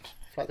Muppets?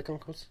 Flight the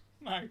Conchords?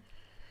 No.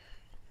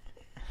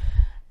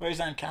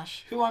 Roseanne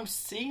Cash, who I'm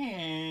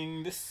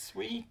seeing this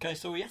week. I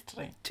saw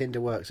yesterday. Tinder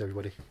works,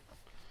 everybody.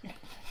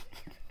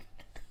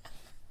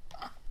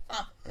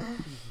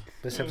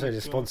 This episode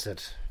is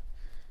sponsored.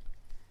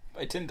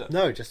 By Tinder?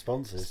 No, just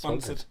sponsored.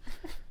 Sponsored.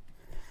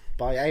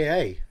 By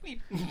AA.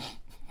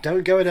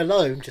 Don't go in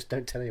alone, just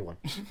don't tell anyone.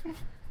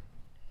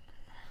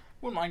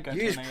 Wouldn't mind going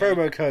Use to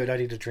promo code I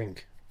need a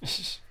drink. Do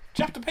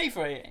you have to pay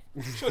for it?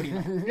 Surely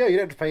not. Yeah, you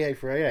don't have to pay A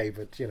for AA,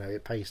 but you know,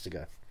 it pays to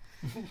go.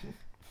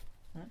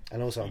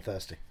 And also I'm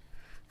thirsty.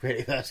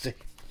 Really thirsty.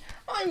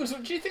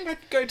 Do you think I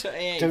could go to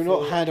AA? Do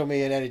not handle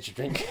me an energy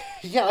drink.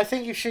 Yeah, I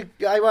think you should.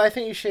 I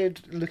think you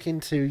should look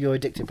into your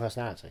addictive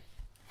personality,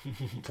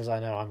 because I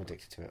know I'm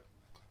addicted to it.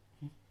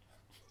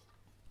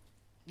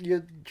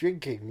 You're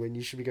drinking when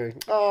you should be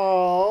going,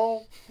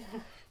 oh,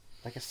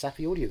 like a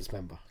sappy audience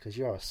member, because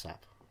you're a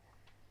sap.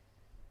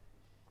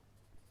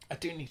 I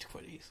do need to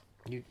quit these.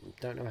 You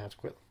don't know how to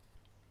quit.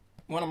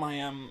 One of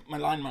my my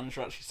line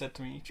manager actually said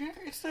to me,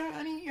 "Is there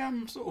any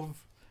sort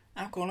of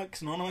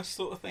Alcoholics Anonymous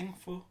sort of thing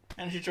for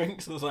energy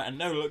drinks?" I was like, I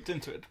never looked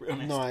into it, to be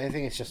honest. No, I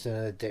think it's just an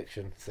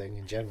addiction thing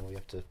in general. You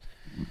have to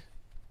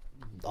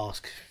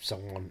ask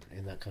someone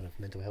in that kind of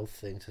mental health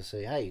thing to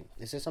say, hey,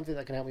 is there something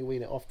that can help me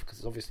wean it off? Because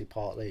it's obviously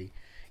partly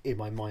in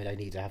my mind I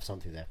need to have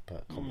something there.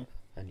 But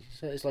and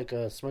it's like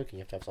smoking, you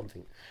have to have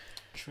something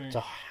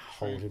to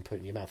hold and put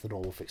in your mouth. The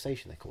normal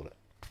fixation, they call it.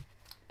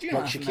 Do you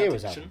like not have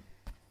Shakira's an addiction?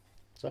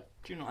 So?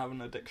 Do you not have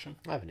an addiction?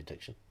 I have an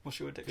addiction. What's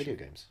your addiction? Video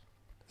games.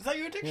 Is that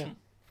your addiction?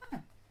 Yeah.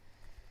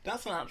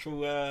 That's an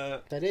actual...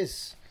 That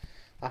is.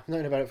 I've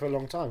known about it for a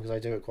long time because I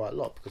do it quite a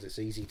lot because it's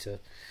easy to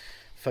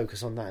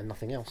focus on that and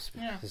nothing else.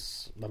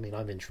 Because, I mean,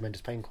 I'm in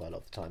tremendous pain quite a lot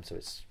of the time, so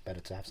it's better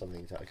to have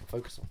something that I can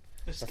focus on.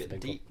 Let's get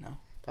deep now.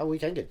 Oh, we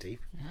can get deep.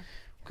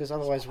 Because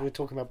otherwise we're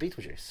talking about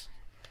Beetlejuice.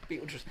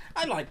 Beetlejuice.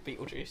 I like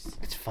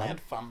Beetlejuice. It's fun. I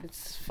had fun.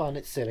 It's fun,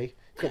 it's silly.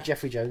 It's got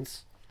Jeffrey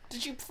Jones.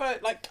 Did you prefer,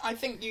 like, I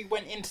think you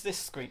went into this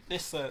screening,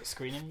 this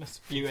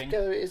viewing.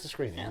 Yeah, it is a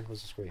screening. Yeah. It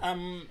was a screening.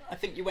 I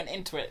think you went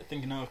into it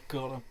thinking, oh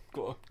god, I've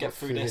got to get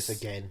through this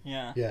again.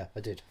 Yeah. Yeah, I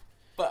did.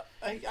 But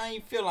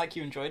I feel like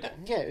you enjoyed it.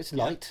 Yeah, it's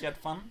light. You had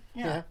fun.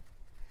 Yeah.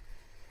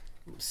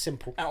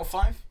 Simple. Out of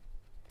 5?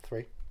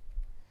 3.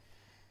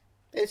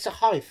 It's a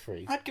high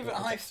 3. I'd give it a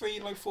high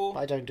 3, low 4.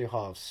 I don't do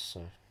halves,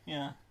 so...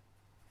 Yeah.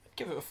 I'd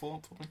give it a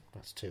 4, probably.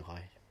 That's too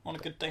high. On a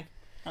good day.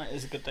 It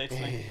is a good day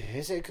today.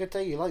 Is it a good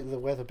day? You like the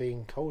weather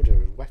being colder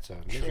and wetter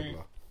and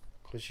miserable?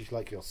 Because you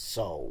like your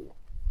soul.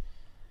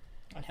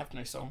 I have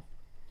no soul.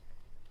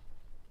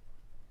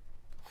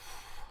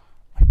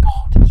 My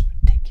god, it's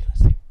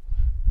ridiculous.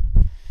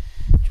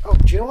 Oh,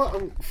 do you know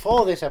what?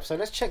 For this episode,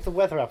 let's check the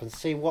weather app and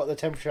see what the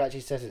temperature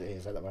actually says it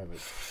is at the moment.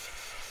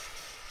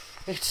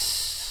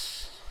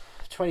 It's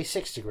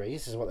 26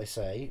 degrees, is what they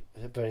say,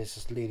 but it's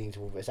just leaning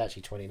to... It's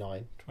actually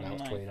 29. Now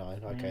it's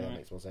 29. Okay, that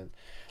makes more sense.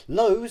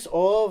 Lows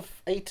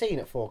of 18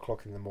 at 4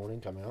 o'clock in the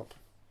morning coming up.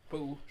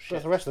 Bullshit.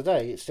 But the rest of the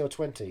day, it's still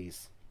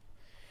 20s.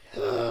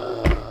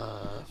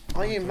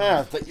 Are you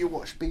mad that you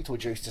watch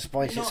Beetlejuice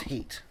despite its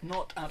heat?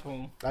 Not at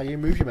all. Are you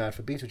movie mad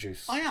for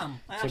Beetlejuice? I am.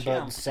 I Tim actually am.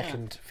 Burton's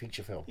second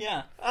feature film.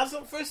 Yeah.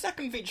 For a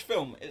second feature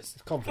film, it's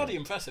bloody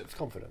impressive. It's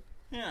confident.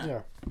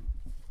 Yeah.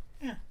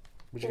 Yeah.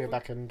 Would you go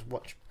back and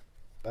watch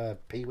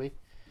Pee-wee?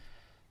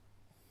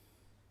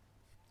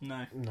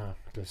 No. No.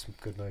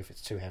 Good move.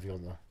 It's too heavy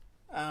on the...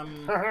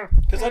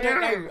 Because I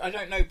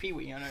don't know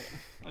Pee-wee.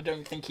 I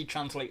don't think he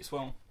translates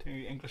well to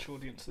English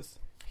audiences.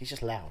 He's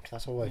just loud.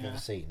 That's all I've ever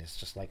seen. It's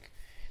just like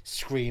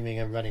screaming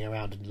and running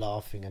around and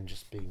laughing and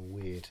just being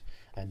weird.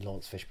 And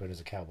Lawrence Fishburne as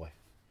a cowboy.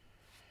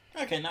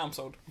 Okay, now I'm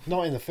sold.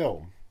 Not in the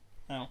film.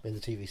 Oh. In the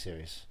TV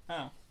series.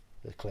 Oh.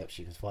 The clips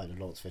you can find of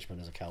Lawrence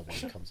Fishburne as a cowboy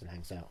who comes and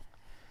hangs out.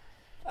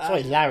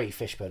 Sorry, Larry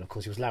Fishburne, of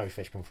course. He was Larry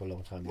Fishburne for a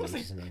long time in the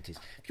 80s and 90s.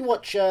 If you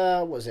watch,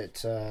 what was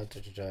it?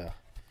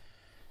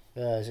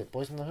 Is it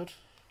Boys in the Hood?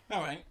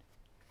 Alright.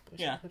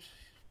 Yeah.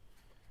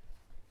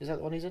 Is that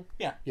the one he's in?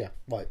 Yeah. Yeah,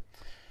 right.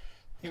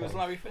 He was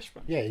Larry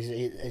Fishburne? Yeah,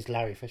 he's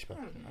Larry Fishburne.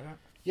 I didn't know that.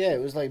 Yeah,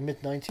 it was like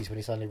mid-90s when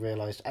he suddenly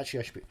realised,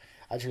 actually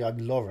I'm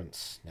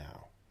Lawrence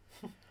now.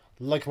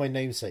 Like my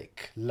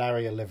namesake,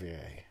 Larry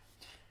Olivier.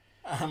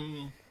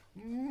 Welcome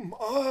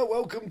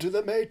to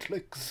the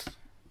Matrix.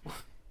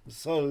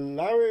 Sir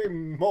Larry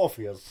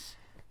Morpheus.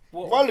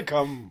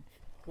 Welcome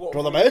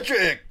to the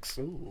Matrix.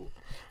 Ooh,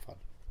 fun.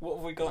 What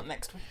have we got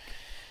next week?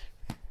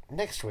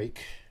 Next week,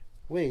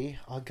 we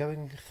are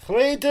going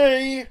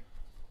 3D.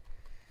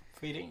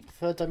 3D?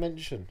 Third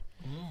dimension.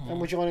 And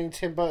we're joining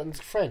Tim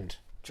Burton's friend.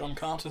 John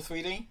Carter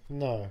 3D?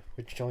 No,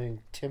 we're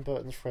joining Tim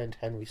Burton's friend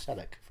Henry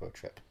Selick for a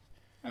trip.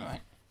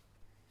 Alright.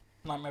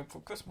 Nightmare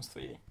Before Christmas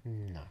 3D?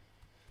 No.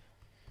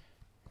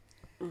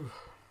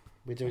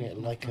 We're doing it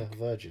like a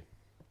virgin.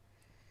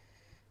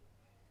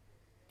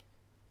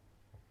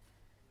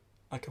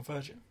 Like a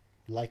virgin?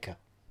 Like a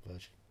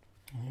virgin.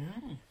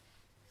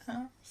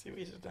 See what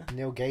you did there.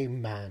 Neil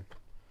Gaiman.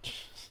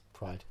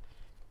 Pride.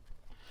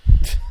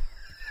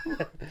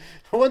 I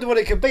wonder what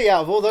it could be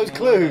out of all those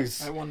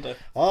clues. I wonder.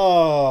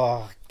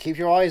 Oh, keep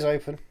your eyes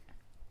open.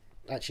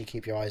 Actually,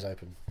 keep your eyes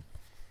open.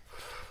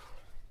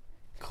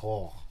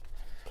 Oh,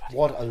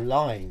 what a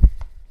line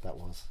that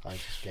was I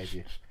just gave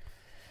you.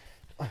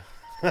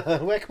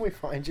 Where can we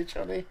find you,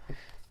 Johnny?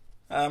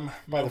 By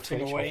the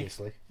fridge, away.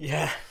 Obviously.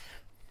 Yeah.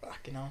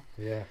 Fucking hell.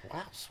 Yeah.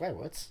 Wow, swear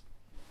words.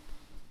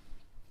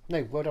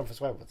 No, well done for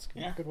swear words.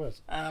 Yeah. Good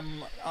words.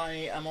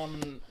 I am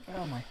on... Where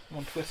am I? I'm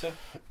on Twitter.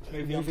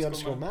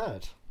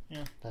 movie_mad.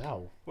 Yeah.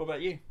 How? What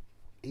about you?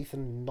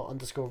 Ethan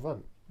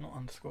 _runt. Not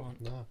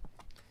 _runt. No.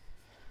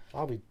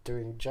 I'll be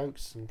doing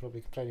jokes and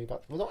probably complaining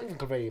about... Well, not even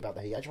complaining about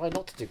the heat. I try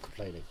not to do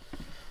complaining.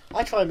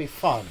 I try and be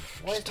fun.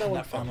 Why is no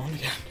one fun on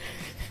again?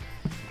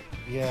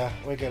 Yeah,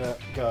 we're gonna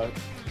go.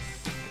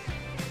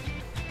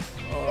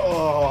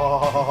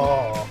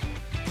 Oh.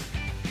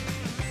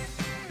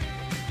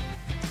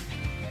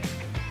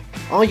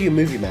 Are You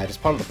Movie Mad is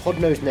part of the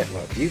Podnose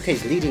Network, the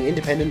UK's leading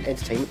independent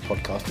entertainment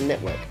podcasting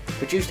network.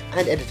 Produced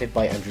and edited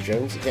by Andrew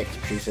Jones,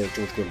 executive producer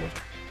George Grimwood.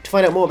 To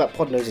find out more about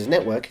Podnose's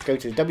network, go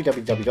to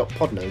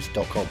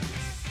www.podnose.com.